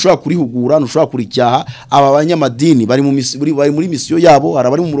 Idini rero ntushobora kurihugura, ntushobora kuricyaha. Aba banyamadini bari muri misiyo yabo, hari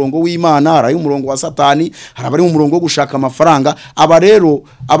abari mu murongo w'Imana, hari mu murongo wa Satani, hari abari mu murongo wo gushaka amafaranga. Aba rero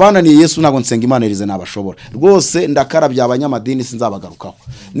abananiye Yesu ntago nsenga Imana irize nabashobora. Rwose ndakarabya abanyamadini sinzabagarukaho.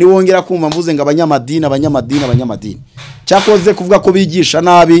 Niwongera kumva mvuze ngo abanyamadini cyakoze kuvuga ko bigisha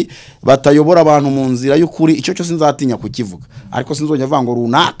nabi batayobora abantu mu nzira y'ukuri, icyo cyo sinzatinya kukivuga. Ariko sinzongera vuga ngo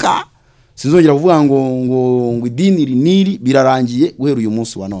runaka, sinzongera kuvuga ngo idini riniri birarangiye guhera uyu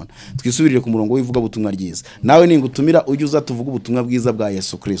munsi wa none. Twisubirire ku murongo w'ivuga butumwa ryiza. Nawe ningutumira ujye uza tuvuga ubutumwa bwiza bwa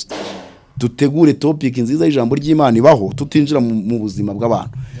Yesu Kristo. Dutegure topic nziza y'ijambo ry'Imana ibaho tutinjira mu buzima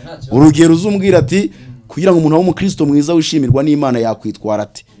bw'abantu. Urugero uzumbwira ati kugira ngo umuntu abe umukristo mwiza wishimirwa n'Imana yakwitwara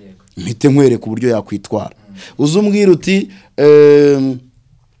ati mpite nkwereka uburyo yakwitwara. Uzumbwira uti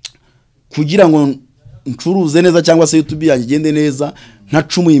kugira ngo ncuruze neza cyangwa se YouTube yanjye igende neza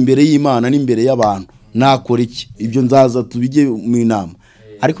ntacumuye imbere y'Imana n'imbere y'abantu nakora iki? Ibyo nzaza tubige mu inama.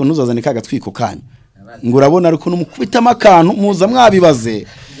 Ariko ntuzazane kagatwiko kanyu ngo urabona ariko numukubitamo akantu muza mwabibaze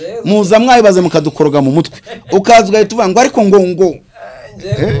mukadukoroga mu mutwe ukazwa tuvuga ngo ariko ngo mu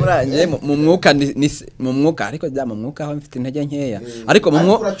mwuka ariko bya mu mwuka aho mfite intege nkeya, ariko mu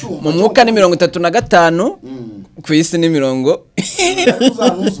mwuka ni 35 ku isi ni 40.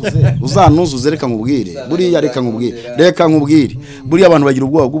 Uzanuzuze reka nkubwire buriya reka nkubwire buriya abantu bagira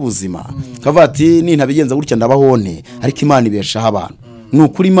ubwoba bw'ubuzima kavuga ati nintabigenza gutya ndabahone, ariko Imana ibeshaho abantu.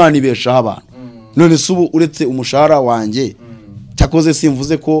 Nukuri Imana ibeshaho abantu. None subu uretse umushahara wanjye cyakoze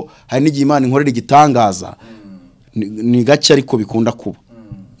simvuze ko hari n'igihe Imana inkorera igitangaza ni gake ariko bikunda kuba.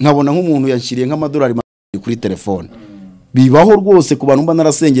 Nkabona nk'umuntu yanshyiriye nk'amadolari kuri telefone. Bibaho rwose ku bantu mba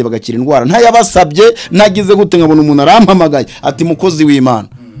narasengeye bagakira indwara ntayabasabye nagize gute, nkabona umuntu arampamagaye ati mukozi w'Imana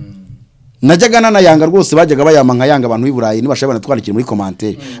najyaga nanayanga rwose bajyaga bayama nkayanga abantu b'iburayi nibashaka banatwandikira muri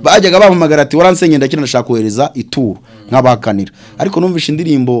commentaire bajyaga bampamagara ati waransenye ndakira ndashaka kohereza ituro nkabakanira ariko numvishe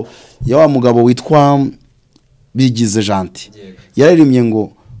indirimbo ya wa mugabo witwa Bigize Janti yararirimye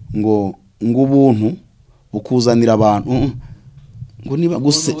ngo ubuntu bukuzanira abantu ngo niba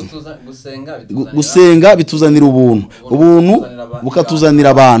gusenga bituzanira ubuntu bukatuzanira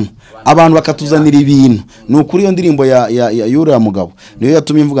abantu bakatuzanira ibintu nukuri iyo ndirimbo ya yure ya mugabo niyo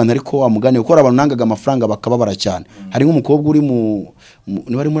yatumye mvuga ariko wa mugane ukora abantu nangaga amafaranga bakababara cyane hari nk'umukobwa uri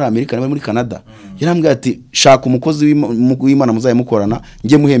niba ari muri Amerika niba muri Canada yarambwiye ati shaka umukozi w'Imana muzayimukorana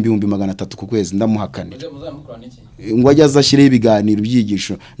ngiye muhemba 300 ku kwezi ndamuhakanira ngo ajya azashyireho ibiganiro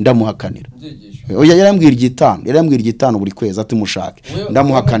byigisho ndamuhakanira oya yarambwira igitano buri kwezi ati mushake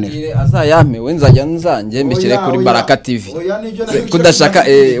ndamuhakanira azayame we nzajya nzange mbishyire kuri Baraka TV kudashaka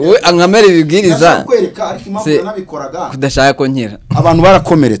we ankamera ibibwiriza kudashaka ko nkira abantu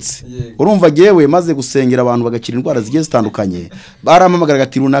barakomeretse urumva gewe maze gusengera abantu bagakira indwara zigiye zitandukanye barampamagara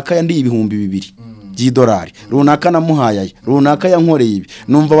ati runaka yandiye 2,000 $2 runaka namuhaye runaka yankoreye ibi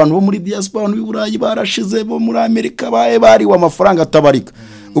numva abantu bo muri diaspora abantu b'iburayi barashize bo muri Amerika bari wa mafaranga atabarika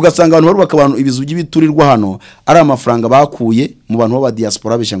ugasanga abantu barubaka abantu ibizu by'ibiturirwa hano ari amafaranga bakuye mu bantu b'aba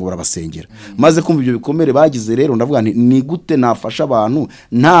diaspora bishe ngo barabasengera maze kumva ibyo bikomere bagize rero ndavuga nti ni gute nafasha abantu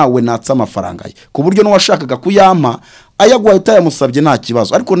nawe natsa amafaranga ye ku buryo no washakaga kuyampa ayagwa itayamusabye nta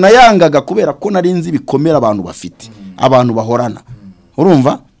kibazo ariko nayangaga kubera ko narinzi ibikomera abantu bafite abantu bahorana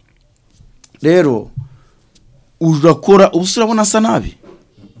urumva rero urakora ubusura urabona asa nabi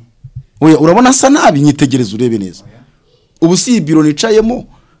oya urabona asa nabi nyitegereza urebe neza ubu si biro nicayemo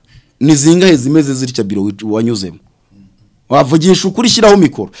nizingahe zimeze zirya biro wanyuzemo wavugisha ukuri shyiraho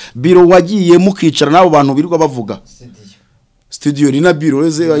mikoro biro wagiye mukicara nabo bantu birirwa bavuga studio ni na biro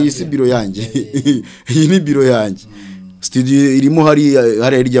iyi si biro yanjye iyi ni biro yanjye studio irimo hari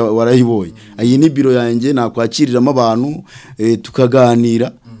irya warayibonye iyi ni biro yanjye nakwakiriramo abantu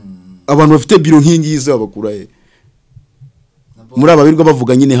tukaganira abantu bafite biro nk'ingize babakurahe muri aba birirwa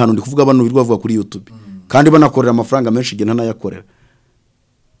bavuga nyine hano ndi kuvuga abantu birirwa bavuga kuri YouTube kandi banakorera amafaranga menshi gena nayakorera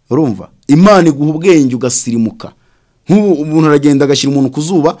urumva Imana iguha ubwenge ugasirimuka nk'ubu umuntu aragenda agashyira umuntu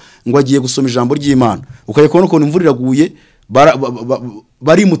kuzuba ngo agiye gusoma ijambo ry'Imana ukayekona uko imvura iraguye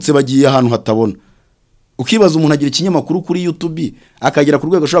barimutse bagiye ahantu hatabona ukibaza umuntu agira ikinyamakuru kuri YouTube akagera ku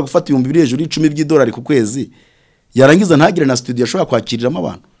rwego ashobora gufata $10,000 hejuru $10 ku kwezi yarangiza ntagire na studio ashobora kwakiriramo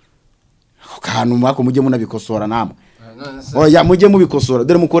abantu kantu mwako mujye munabikosora namwe oya mujye mubikosora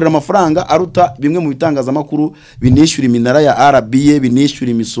dore mukorera amafaranga aruta bimwe mu bitangaza makuru binishyura iminara ya RBA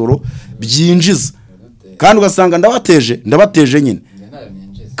binishyura imisoro byinjiza kandi ugasanga ndabateje nyine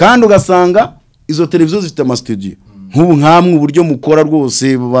kandi ugasanga izo televiziyo zifite ama studio nk'ubu nkamwe uburyo mukora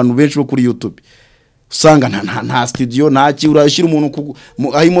rwose abantu benshi bo kuri YouTube usanga nta studio nta urashyira umuntu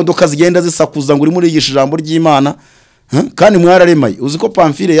aho imodoka zigenda zisakuza ngo uri muri yigisha ijambo ry'Imana kandi mwararemaye uziko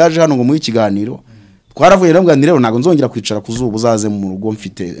Pamphile yaje hano ngo mu ikiganiro twaravuye rambwa ni rero nago nzongera kwicara kuzuba uzaze mu rugo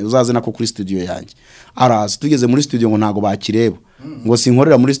mfite uzaze nako kuri studio yanjye arazi tugeze muri studio ngo nago bakireba ngo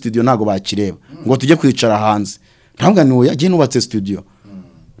sinkorera muri studio nago bakireba ngo tujye kwicara hanze rambwa ni oya giye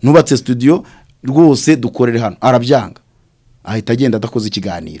nubatse studio rwose dukorere hano arabyanga ahita agenda adakoze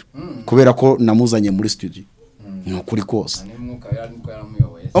ikiganiro kubera ko namuzanye muri studio nukuri kose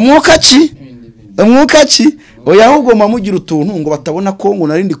umwuka ki oya ahubwo mamugira utuntu ngo batabona ko ngo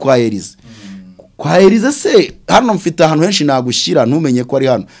narindi kwa Elize se hano mfite ahantu henshi nagushyira ntumenye ko ari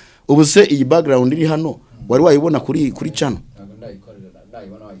hano ubu se iyi background iri hano wari wayibona kuri channel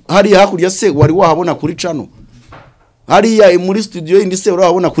hari hakurya se wari wahabona kuri channel hari muri studio indi se wari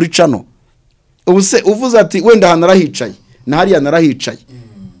wahabona kuri channel ubu se uvuze ati wenda hano narahicaye na hariya narahicaye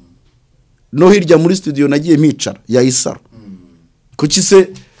no hirya muri studio nagiye mpicara ya Isaro kuki se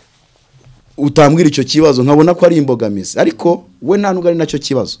utambwira icyo kibazo nkabona ko ari imbogamizi ariko we nta nubwo ari nacyo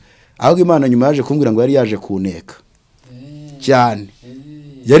kibazo ahubwo Imana nyuma yaje kumbwira ngo yari yaje kuneka cyane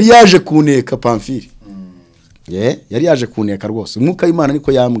yari yaje kuneka Pamphile yari yaje kuneka rwose umwuka w'Imana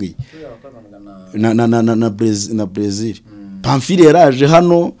niko yambwiye na Brazil Pamphile yaraje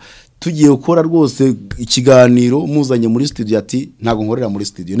hano tugiye gukora rwose ikiganiro muzanye muri studio ati ntago nkorera muri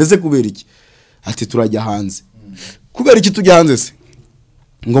studio neze kubera iki ati turajya hanze kubera iki tujya hanze se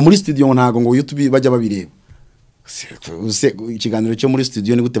ngo muri studio ntago ngo YouTube bajya babireba ikiganiro cyo muri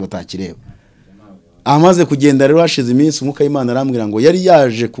studio ni gute batakireba amaze kugenda rero hashize iminsi umwuka w'Imana arambwira ngo yari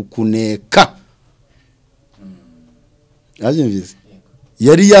yaje kukuneka azimvize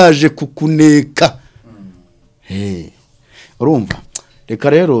yari yaje kukuneka urumva reka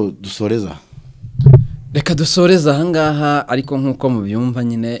rero dusoreza ahangaha ariko nkuko mubyumva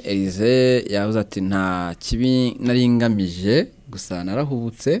nyine Elize yavuze ati nta kibi nari ngamije gusa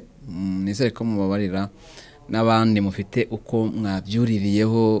narahubutse nizere ko mubabarira n'abandi mufite uko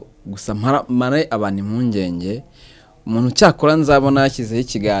mwabyuririyeho gusa mare abantu impungenge umuntu cyakora nzabona yashyizeho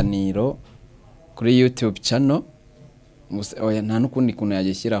ikiganiro kuri YouTube channel oya nta n'ukundi kuntu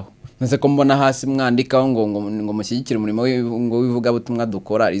yagishyiraho nze ko mbona hasi mwandikaho ngo mushyigikire umurimo ngo wivuga butumwa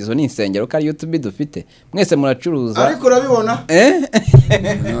dukora izo ni insengero kari YouTube dufite mwese muracuruza ariko urabibona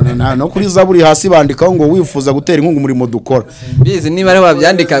no kuri zaburi hasi bandikaho ngo wifuza gutera inkunga umurimo dukora bizi niba ari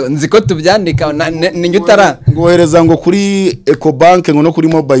wabyandika nzi ko tubyandika ninjye utara ngohereza ngo kuri Ecobank ngo no kuri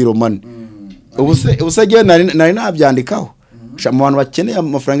mobile money ubuse giye nari nabyandikaho mu bantu bakeneye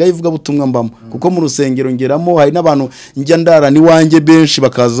amafaranga yivuga butumwa mbamo kuko mu rusengero ngeramo hari n'abantu njya ndara ni wanjye benshi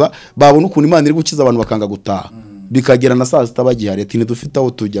bakaza babona ukuntu Imana iri gukiza abantu bakanga gutaha bikagera na saa sita bagihari ati dufite aho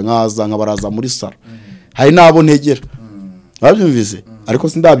tujya nkabaraza muri sara hari nabo ntegera babyumvise ariko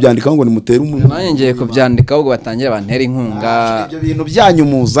sindabyandika ngo nimutere umuntu nanjye ngiye kubyandika ahubwo batangira bantera inkunga ibyo bintu byanyu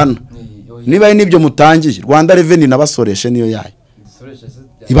muzana niba ari nibyo mutangiye Rwanda Revenue nabasoreshe niyo yayo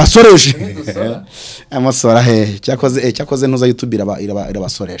ibasoreshe amasora cyakoze ntuza YouTube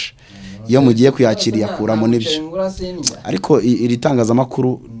irabasoresha iyo mugiye kuyakiriya kuramo nibyo ariko iri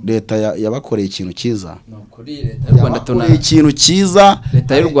tangazamakuru leta yabakoreye ikintu cyiza ikintu cyiza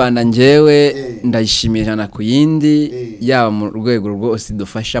leta y'u Rwanda ngewe ndayishimira ku yindi yaba mu rwego rwose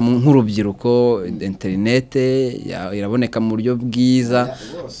dufasha nk'urubyiruko internet iraboneka mu buryo bwiza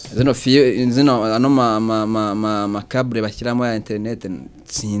zino ano makabure bashyiramo ya internet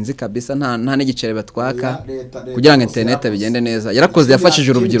sinzi kabisa nta n'igicere batwaka kugira ngo internet bigende neza yarakoze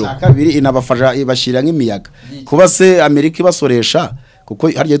yafashije urubyiruko kabiri inabafasha ibashira nk'imiyaga kuba se Amerika ibasoresha kuko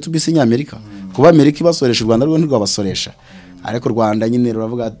harya tubisinya Amerika kuba Amerika ibasoresha Rwanda rwo ntirwabasoresha ariko Rwanda nyine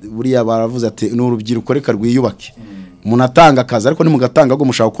ruravuga buriya baravuze ati n'urubyiruko reka rwiyubake munatanga akazi ariko nimugatanga go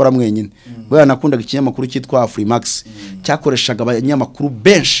mushaka gukora mwenyine bwa nakundaga ikinyamakuru cyitwa Freemax cyakoreshaga abanyamakuru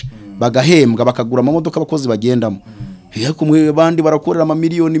benshi bagahembwa bakagura amamodoka abakozi bagendamo yako mwe bandi barakorera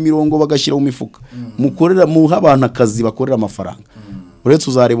amamiliyoni 100 bagashyira mu mifuka mukorera mu abantu akazi bakorera amafaranga uretse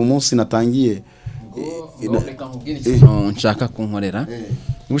uzareba umunsi natangiye nshaka kunkorera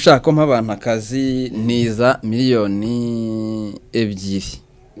ushaka ko mp'abantu akazi niza miliyoni 2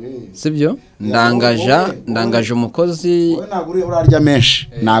 sibyo ndangaje umukozi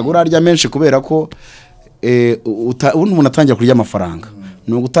ntago urarya menshi kubera ko umuntu atangira kurya amafaranga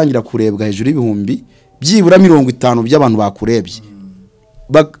no gutangira kurebwa hejuru y'ibihumbi byibura 50 by'abantu bakurebye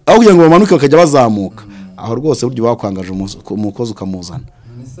aho kugira ngo bamanuke bakajya bazamuka aho rwose buryo bakwangaje umukozi ukamuzana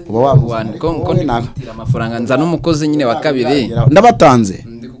uba wabona amafaranga nzana umukozi nyine wa kabiri ndabatanze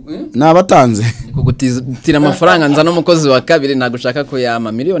nabatanze kugutira amafaranga nzana umukozi wa kabiri nagushaka ko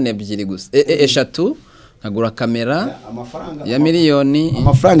yama miliyoni 2 gusa eshatu nkagura kamera ya miliyoni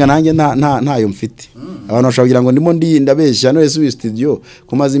amafaranga nanjye ntayo mfite abantu bashobora kugira ngo ndimo ndabeshya no Yesu studio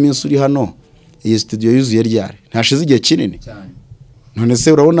kumaze iminsi uri hano iyi studio yuzuye ryari ntashize igihe kinini none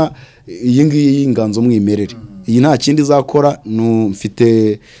se urabona iyi ngiyi inganzo mwimerere iyi nta kindi zakora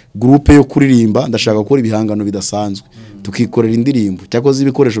mfite groupe yo kuririmba ndashaka gukora ibihangano bidasanzwe tukikorera indirimbo cyakoze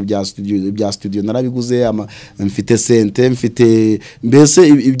ibikoresho bya studio narabiguze mfite sente mfite mbese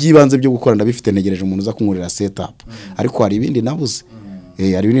ibyibanze byo gukora ndabifite ntegereje umuntu uza kunkorera setup ariko hari ibindi nabuze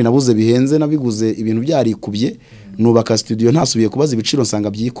hari ibindi nabuze bihenze nabiguze ibintu byarikubye nubaka studio ntasubiye kubaza ibiciro nsanga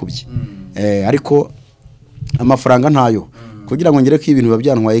byikubye ariko amafaranga ntayo kugira ngo ngere ko ibintu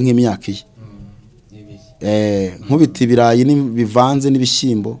babyantwaye nk'imyaka iyi nkubita ibirayi bivanze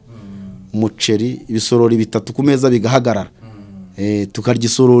n'ibishyimbo umuceri ibisorori 3 ku meza bigahagarara tukarya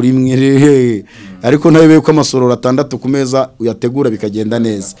isorori imwe ariko nayo ko amasorori 6 ku meza uyategura bikagenda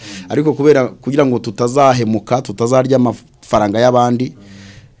neza ariko kugira ngo tutazahemuka tutazarya amafaranga y'abandi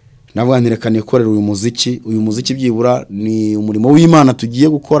navuga ntirekane korera uyu muziki byibura ni umurimo w'Imana tugiye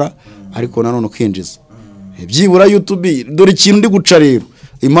gukora ariko nanone kwinjiza byibura YouTube dore ikintu ndi guca rero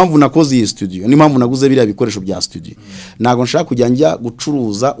impamvu nakoze iyi studio ni impamvu naguze biriya bikoresho bya studio nago nshaka kujya njya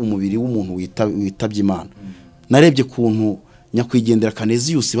gucuruza umubiri w'umuntu witabye Imana narebye kuntu nyakwigendera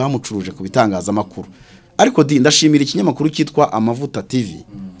Canesius bamucuruje ku bitangaza makuru ariko ndashimira ikinyamakuru cyitwa Amavuta TV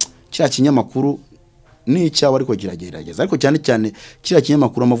kira kinyamakuru ni icyawe ariko kiragerageza ariko cyane cyane kira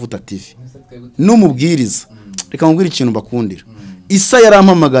kinyamakuru Amavuta TV n'umubwiriza reka ngubwira ikintu bakundira Isa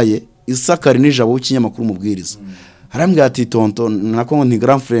yarampamagaye Isakari nijabo w'ikinyamakuru umubwiriza arambwira ati tonto nako nti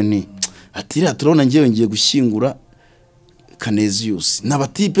grand frère ni ati turabona ngiye gushyingura Canesius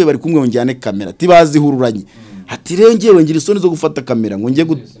n'abatipe bari kumwe njyane kamera tibazihururanye ati rero ngiye ngira isoni zo gufata kamera ngo ngiye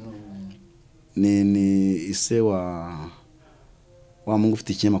ni ise wa Mungu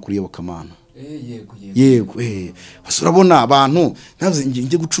ufite ikinyamakuru yobokamana yego urabona abantu ntavuze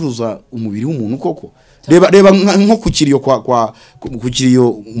ngiye gucuruza umubiri w'umuntu koko reba nko kukiriyo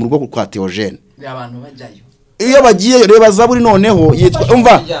kukiriyo mu rugo kwa Theogene abantu bajyayo iyo bagiye reba Zaburi noneho yitwa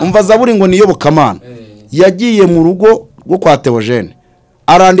umva Zaburi ngo niyo bukamana yagiye mu rugo rwo kwa Theogene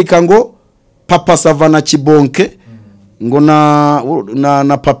arandika ngo papa savana kibonke ngo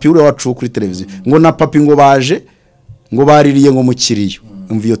na papi ure wacu kuri televiziyo ngo na papi ngo baje ngo baririye ngo mukiriyo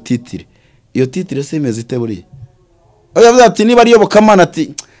umva iyo titire semeze ite buri yavuze ati niba ariyo bukamana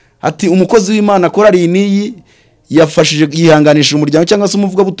ati umukozi w'Imana akora ari niyi yafashije yihanganisha umuryango cyangwa se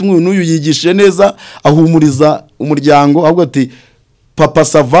umuvuga butumwe n'uyu yigishije neza ahumuriza umuryango ahubwo ati papa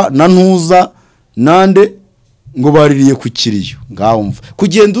sava na ntuza nande ngo baririye ku kiriyo ngaho mva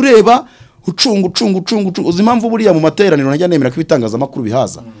kugenda ureba ucunga uzi impamvu buriya mu materaniro najya nemera ko ibitangazamakuru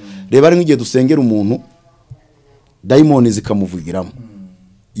bihaza reba ari nk'igihe dusengera umuntu daimoni zikamuvugiramo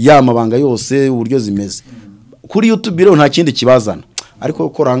ya mabanga yose uburyo zimeze kuri YouTube rero nta kindi kibazana ariko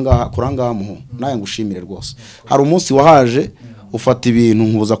koranga muho naye ngushimire rwose hari umunsi wahaje ufata ibintu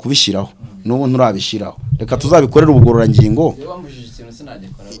nkubuza kubishyiraho n'ubu nturabishyiraho reka tuzabikorera ubugororangingo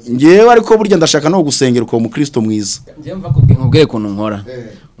ngewe ariko burya ndashaka no gusengera uko umukristo mwiza ngiye mva kubwiye kuntu nkora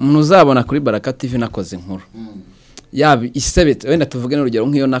umuntu uzabona kuri Baraka TV nakoze inkuru yabi isebete wenda tuvuge n'urugero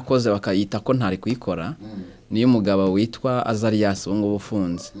nk'iyo nakoze bakayita ko ntari kuyikora niyo mugabo witwa Azarias ngo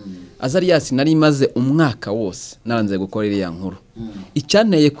bufunze Azarias nari maze umwaka wose naranze gukora iriya nkuru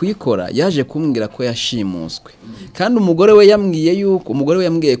icyanteye kuyikora yaje kumbwira ko yashimuswe kandi umugore we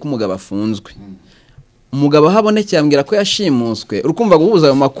yambwiye ko umugabo afunzwe umugabo haboneke yambwira ko yashimuswe urukumva guhuza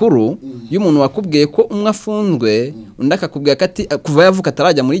ayo makuru y'umuntu wakubwiye ko umwe afunzwe undi akakubwira ati kuva yavuka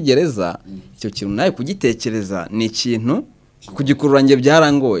atarajya muri gereza icyo kintu nawe kugitekereza ni ikintu kugikururanye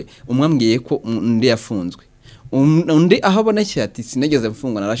byarangoye umwe ambwiye ko undi yafunzwe undi aho aboneke ati sinigeze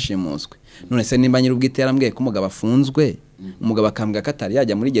mfungwa narashimuswe none se nimba nyir'ubwite yarambwiye ko umugabo afunzwe umugabo akambwira ko atari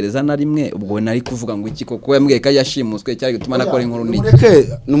yajya muri gereza na rimwe ubwo we nari kuvuga ngo iki koko yambwiye ko yashimuswe cyari gutuma nakora inkuru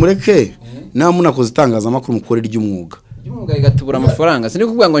numureke nta munakoze itangazamakuru mukorera ry'umwuga rigatubura amafaranga sindi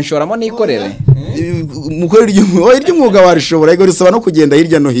kuvuga ngo nshoramo nikorere mukorera ry'umwuga warishobora ariko risaba no kugenda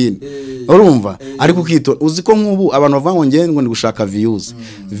hirya no hino urumva ariko ukito uzi ko nk'ubu abantu bavuga ngo ngiye ngo ndi gushaka views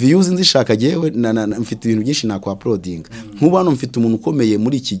nzishaka jewe mfite ibintu byinshi nakwa uploading nk'ubu hano mfite umuntu ukomeye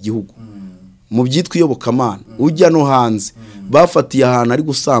muri iki gihugu mu byitwa iyobokamana ujya no hanze bafatiye ahantu ari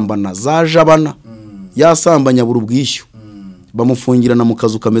gusambana zajabana yasambanya buri bwishyu bamufungirana mu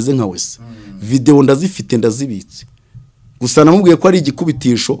kazu kameze nka wese video ndazifite ndazibitse gusa namubwiye ko ari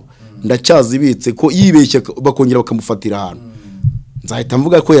igikubitisho ndacyazibitse ko yibeshye bakongera bakamufatira ahantu nzahita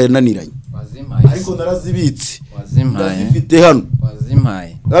mvuga ko yananiranye ariko narazibitse ndazifite hano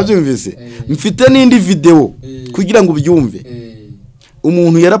nabyumvise mfite n'indi video kugira ngo ubyumve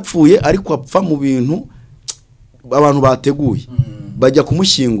umuntu yarapfuye ariko apfa mu bintu abantu bateguye bajya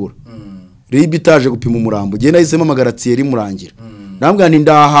kumushyingura ribi itaje gupima umurambo genda yisema amagaratsiye murangira nambwa nti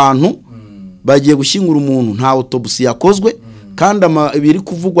ndahantu bagiye gushyingura umuntu nta autopsy yakozwe kandi ibiri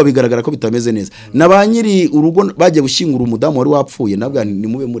kuvugwa bigaragara ko bitameze neza nabanyiri urugo bagiye gushyingura umudamu wari wapfuye nabwa ni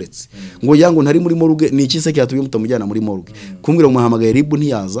mube muretse ngo yango ntari muri morgue ni iki se cyatuye mutamujyana muri morgue kumbwira ngo muhamagaye ribu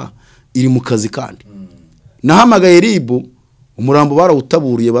ntiyaza iri mu kazi kandi nahamagaye ribu umurambo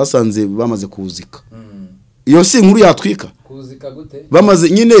barawutaburiye basanze bamaze kuwuzika iyo si inkuru yatwika kuzika gute bamaze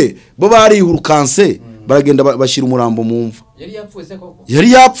nyine bo barihurukanse baragenda bashyira umurambo mu mva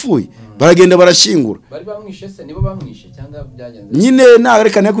yari yapfuye baragenda barashyingura bari bamwishe se nibo bamwishe cyangwa byagenze nyine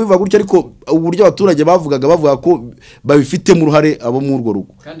narekane kubivuga gutyo ariko uburyo abaturage bavuga ko babifite mu ruhare abo mu urwo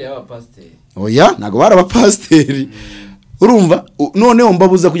rugo kandi yaba pasiteri oya nago baraba pasiteri urumva noneho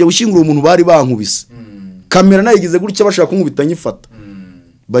mbabuza kujya gushyingura umuntu bari bankubise kamera nayigize gutya bashaka kunkubita nyifata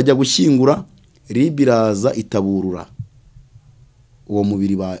bajya gushyingura ribiraza itaburura uwo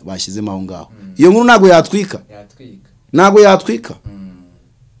mubiri bashyizemo aho ngaho iyo nkuru nago yatwika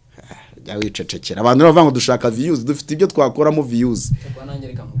wicecekera abantu bavuga ngo dushaka views dufite ibyo twakoramo views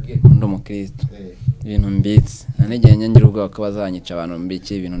nangereka mubwiye ndo mukristo ibintu mbitse nanegeye nyangira ubwo bakabazanyica abantu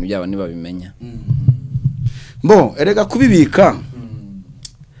mbike ibintu byabo niba bimenya erega kubibika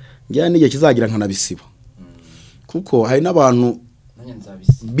njya n'igihe kizagira nkanabisiba kuko hari n'abantu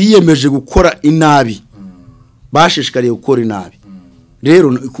biyemeje gukora inabi bashishikariye gukora inabi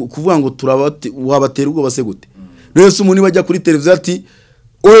rero kuvuga ngo wabatera ubwo base gute rero se umuntu bajya kuri televiziyo ati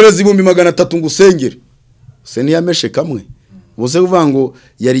ohereza 300 ngo usengere se ntiyameshe kamwe ubuse kuvuga ngo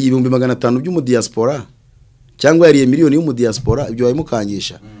yari 500 by'umu diaspora cyangwa yari miliyoni y'umu diaspora ibyo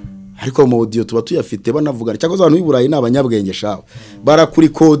bayimukangisha ariko mu audio tuba tuyafite banavuga cyangwa abantu b'iburayi n'abanyabwenge shaho barakuri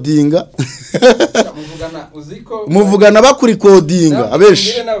codinga muvugana bakuri kodinga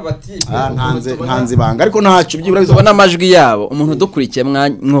abeshi ntanze banga ariko ntacyo byibura bizobona amajwi yabo umuntu dukurikiye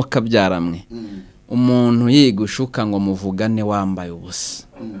mwoka byaramwe umuntu yigushuka ngo muvugane wambaye ubusa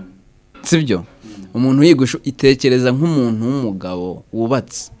sibyo umuntu yigushu itekereza nk'umuntu w'umugabo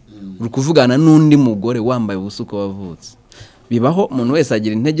wubatse uri kuvugana n'undi mugore wambaye ubusa uko wavutse bibaho umuntu wese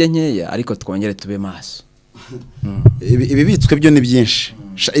agira intege nkeya ariko twongere tube maso ibibitswe byo ni byinshi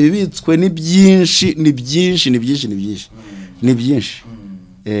ibibitswe ni byinshi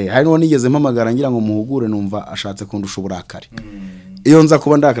hari n'uwo nigeze mpamagara ngira ngo muhugure numva ashatse kundusha uburakari iyo nza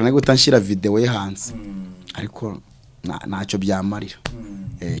kuba ndakara nari guhita nshyira video ye hanze ariko ntacyo byamarira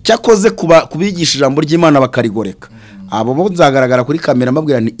cyakoze kubigisha ijambo ry'Imana bakarigoreka abo bo nzagaragara kuri kamera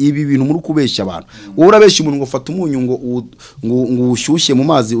mbabwira ni ibi bintu muri kubeshya abantu wowe urabeshya umuntu ngo fata umunyu ngo ushyushye mu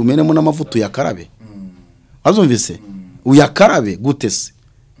mazi umenemo n'amavuta yakarabe azumvise uyakarabe gute se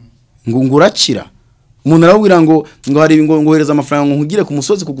ngo ngurakira umuntu arabwira ngo hari ngohereza amafaranga ngo nkugire ku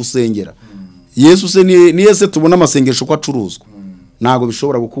musozi kugusengera Yesu se ni Yesu tubona amasengesho ko acuruzwa nago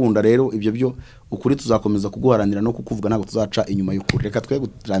bishobora gukunda rero ibyo byo ukuri tuzakomeza kuguharanira no kukuvuga nago tuzaca inyuma y'ukuri reka twe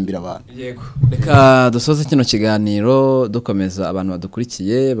gutrambira abantu yego reka dusoze kino kiganiro dukomeza abantu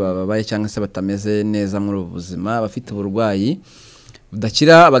badukurikiye babaye cyangwa se batameze neza muri ubuzima bafite uburwayi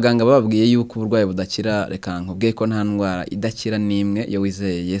budakira abaganga bababwiye yuko uburwayi budakira reka nkubwiye ko nta ndwara idakira nimwe iyo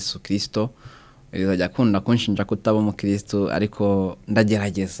wizeye Yesu Kristo bizajya kunda kunshinja kutaba umukristo ariko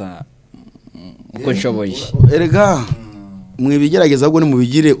ndagerageza uko nshoboye erega mwibigerageza ahubwo ni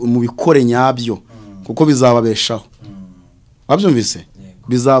mubigire mubikore nyabyo kuko bizababeshaho wabyumvise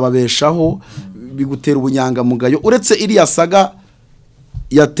bizababeshaho bigutera ubunyangamugayo uretse iriya saga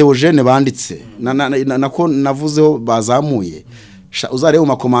ya Theogene banditse nako navuzeho bazamuye uzareba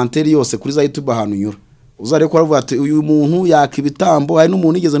mu commentaire yose kuri za YouTube ahantu nyura uzareba ko aravuga ati uyu muntu yaka ibitambo hari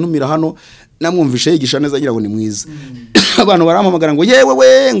n'umuntu igeze ntumira hano namwumvishe yigisha neza agira ngo ni mwiza abantu barampamagara ngo yewe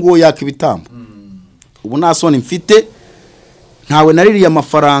we ngo yaka ibitambo ubu nasoni mfite ntawe naririye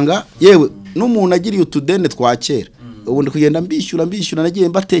amafaranga yewe n'umuntu agiriye utudene twakera ubu ndi kugenda mbishyura nagiye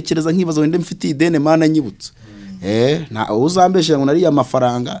mbatekereza nkibaza wende mfite idene mana nyibutse nta uzambeshira ngo nariye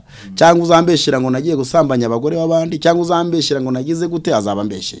amafaranga cyangwa uzambeshira ngo nagiye gusambanya abagore b'abandi cyangwa uzambeshira ngo nagize gute azaba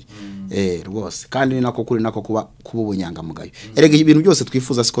mbeshye rwose kandi ni nako kuri nako kuba ubunyangamugayo erega ibintu byose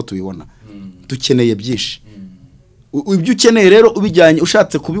twifuza siko tubibona dukeneye byinshi ibyo ukeneye rero ubijyanye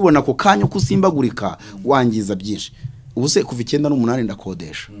ushatse kubibona ako kanya kusimbagurika wangiza byinshi ubuse kuva 9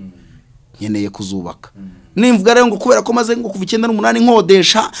 ndakodesha nkeneye kuzubaka nimvuga rero ngo kubera ko maze ngo kuva 9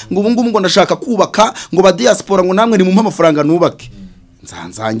 nkodesha ngo ubungubu ngo ndashaka kubaka ngo ba diaspora ngo namwe ni mu amafaranga nubake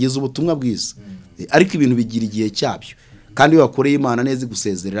nzangiza ubutumwa bwiza ariko ibintu bigira igihe cyabyo kandi wakoreye Imana neza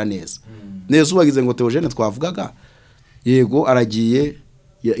igusezerera neza ubagize ngo Theogene twavugaga yego aragiye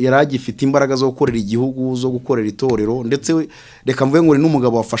yaragifite imbaraga zo gukorera igihugu zo gukorera itorero ndetse reka mvuge ngo ni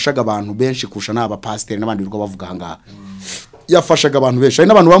n'umugabo wafashaga abantu benshi kusha n'aba pastor n'abandi birwa bavuga hanga yafashaga abantu benshi hari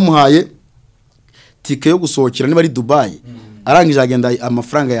n'abantu bamuhaye tike yo gusohokera niba ari Dubai arangije agenda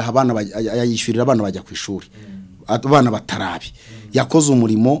amafaranga ya abana yayishurira abana bajya ku ishuri abana batarabi yakoze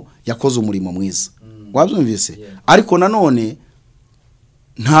umurimo mwiza wabyumvise ariko nanone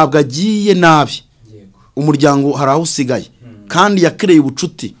ntabwo agiye nabi umuryango haraho usigaye kandi yakereye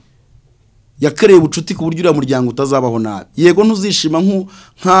ubucuti ku buryo uriya muryango utazabaho nabi yego ntuzishima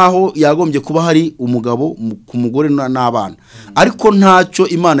nkaho yagombye kuba hari umugabo ku mugore n'abana ariko ntacyo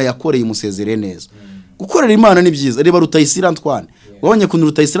Imana yakoreye umusezerere neza gukorera Imana ni byiza reba Rutayisire Antoine wabonye kuntu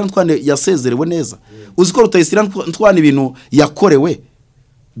Rutayisire Antoine yasezerewe neza uzi ko Rutayisire Antoine ibintu yakorewe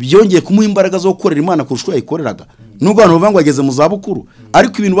byongeye kumuha imbaraga zo gukorera Imana kurusha yayikoreraga nubwo abantu bavuga ngo ageze mu zabukuru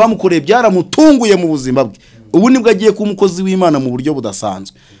ariko ibintu bamukoreye byaramutunguye mu buzima bwe ubu nibwo agiye ku mukozi w'Imana mu buryo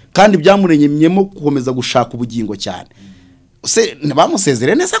budasanzwe kandi byamurenyemyemo gukomeza gushaka ubugingo cyane se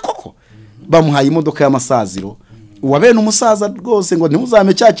bamusezerere neza koko bamuhaye imodoka y'amasaziro wabene umusaza rwose ngo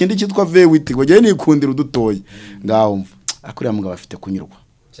ntimuzame cya kindi cyitwa V8 ngo giye nikundira udutoye ngaho mva akuriya mugabo afite kunyurwa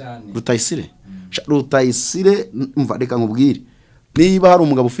cyane Rutayisire mva reka nkubwire niba hari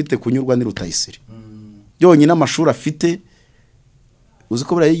umugabo ufite kunyurwa ni Rutayisire yonyine amashuri afite uzi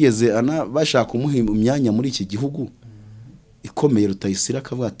ko barayigeze bashaka kumuha imyanya muri iki gihugu ikomeye Rutayisire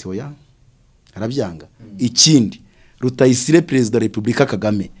akavuga ati oya arabyanga ikindi Rutayisire Perezida wa Repubulika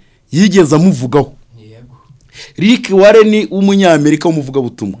Kagame yigeze amuvugaho Rick Warren w'umunyamerika w'umuvuga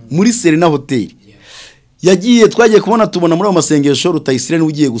butumwa muri Serena Hotel yagiye twagiye tubona muri amasengesho Rutayisire ni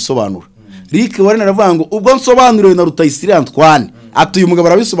ugiye gusobanura Rick Warren aravuga ngo ubwo nsobanuriwe na Rutayisire Antoine atuye umugabo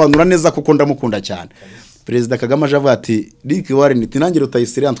arabisobanura neza kuko ndamukunda cyane Perezida Kagame avuga ati Rick Warren ati nanjye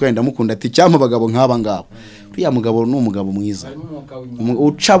Rutayisire Antoine ndamukunda ati cyampa abagabo nk'aba ngabo uriya mugabo ni umugabo mwiza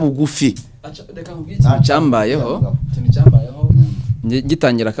uca bugufi reka nkubwire ikintu cyambayeho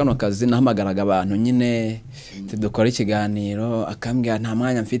gitangira kano kazi nahamagaraga abantu nyine dukora ikiganiro akambwira nta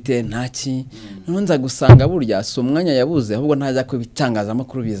mwanya mfite ntaki nza gusanga burya si umwanya yabuze ahubwo ntajya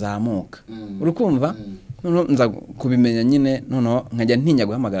kubitangazamakuru bizamuka urukumva nza kubimenya nyine noneho nkajya ntinya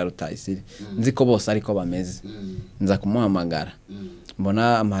guhamagara Rutayisire nzi ko bose ariko bameze nza kumuhamagara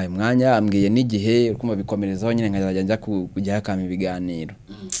mbona amaye mwanya ambwiye n'igihe urukumva bikomerezaho nyine nkajya njya kujya hakama ibiganiro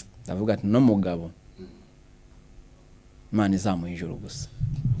ndavuga ati no mugabo Imana izamuha ijuru gusa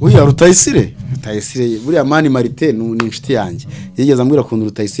Uya Rutayisire buriya Mani Marite ni inshuti yanjye yigeze ambwira kuntu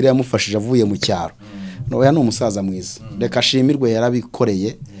Rutayisire yamufashije avuye mu cyaro noya ni umusaza mwiza reka ashimirwe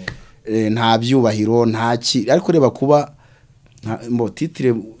yarabikoreye nta byubahiro ntaki ariko reba kuba mbo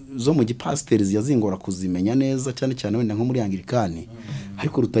titire zo mu gipasteri yazingora kuzimenya neza cyane cyane wenda nko muri Anglikani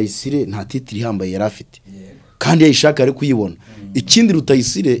ariko Rutayisire nta titire ihambaye yarafite kandi yayishaka ari kuyibona ikindi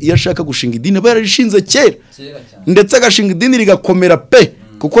Rutayisire iyo ashaka gushinga idini aba yarishinze kera ndetse agashinga idini rigakomera pe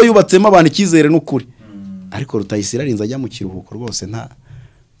kuko yubatsemo abantu icyizere n'ukuri ariko Rutayisire arinze ajya mu kiruhuko rwose nta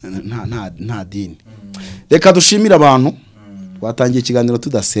dini reka dushimira abantu twatangiye ikiganiro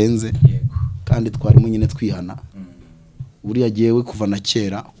tudasenze kandi twarimo nyine twihana buriya giyewe kuva na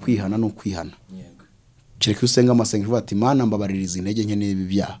kera kwihana no kwihana kereka usenga amasengesho ati Imana mbabaririza intege nke n'ibi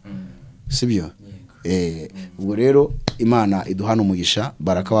byaha sibyo ubwo rero Imana iduhana umugisha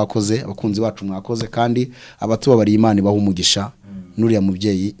baraka wakoze abakunzi bacu mwakoze kandi abatubabariye Imana ibaha umugisha nuriya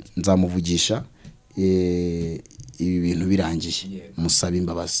mubyeyi nzamuvugisha ibi bintu birangiye musaba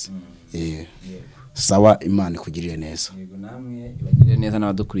imbabazi sawa Imana ikugirire neza yego namwe ibagirire neza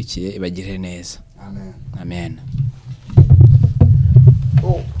n'abadukurikiye ibagirire neza amen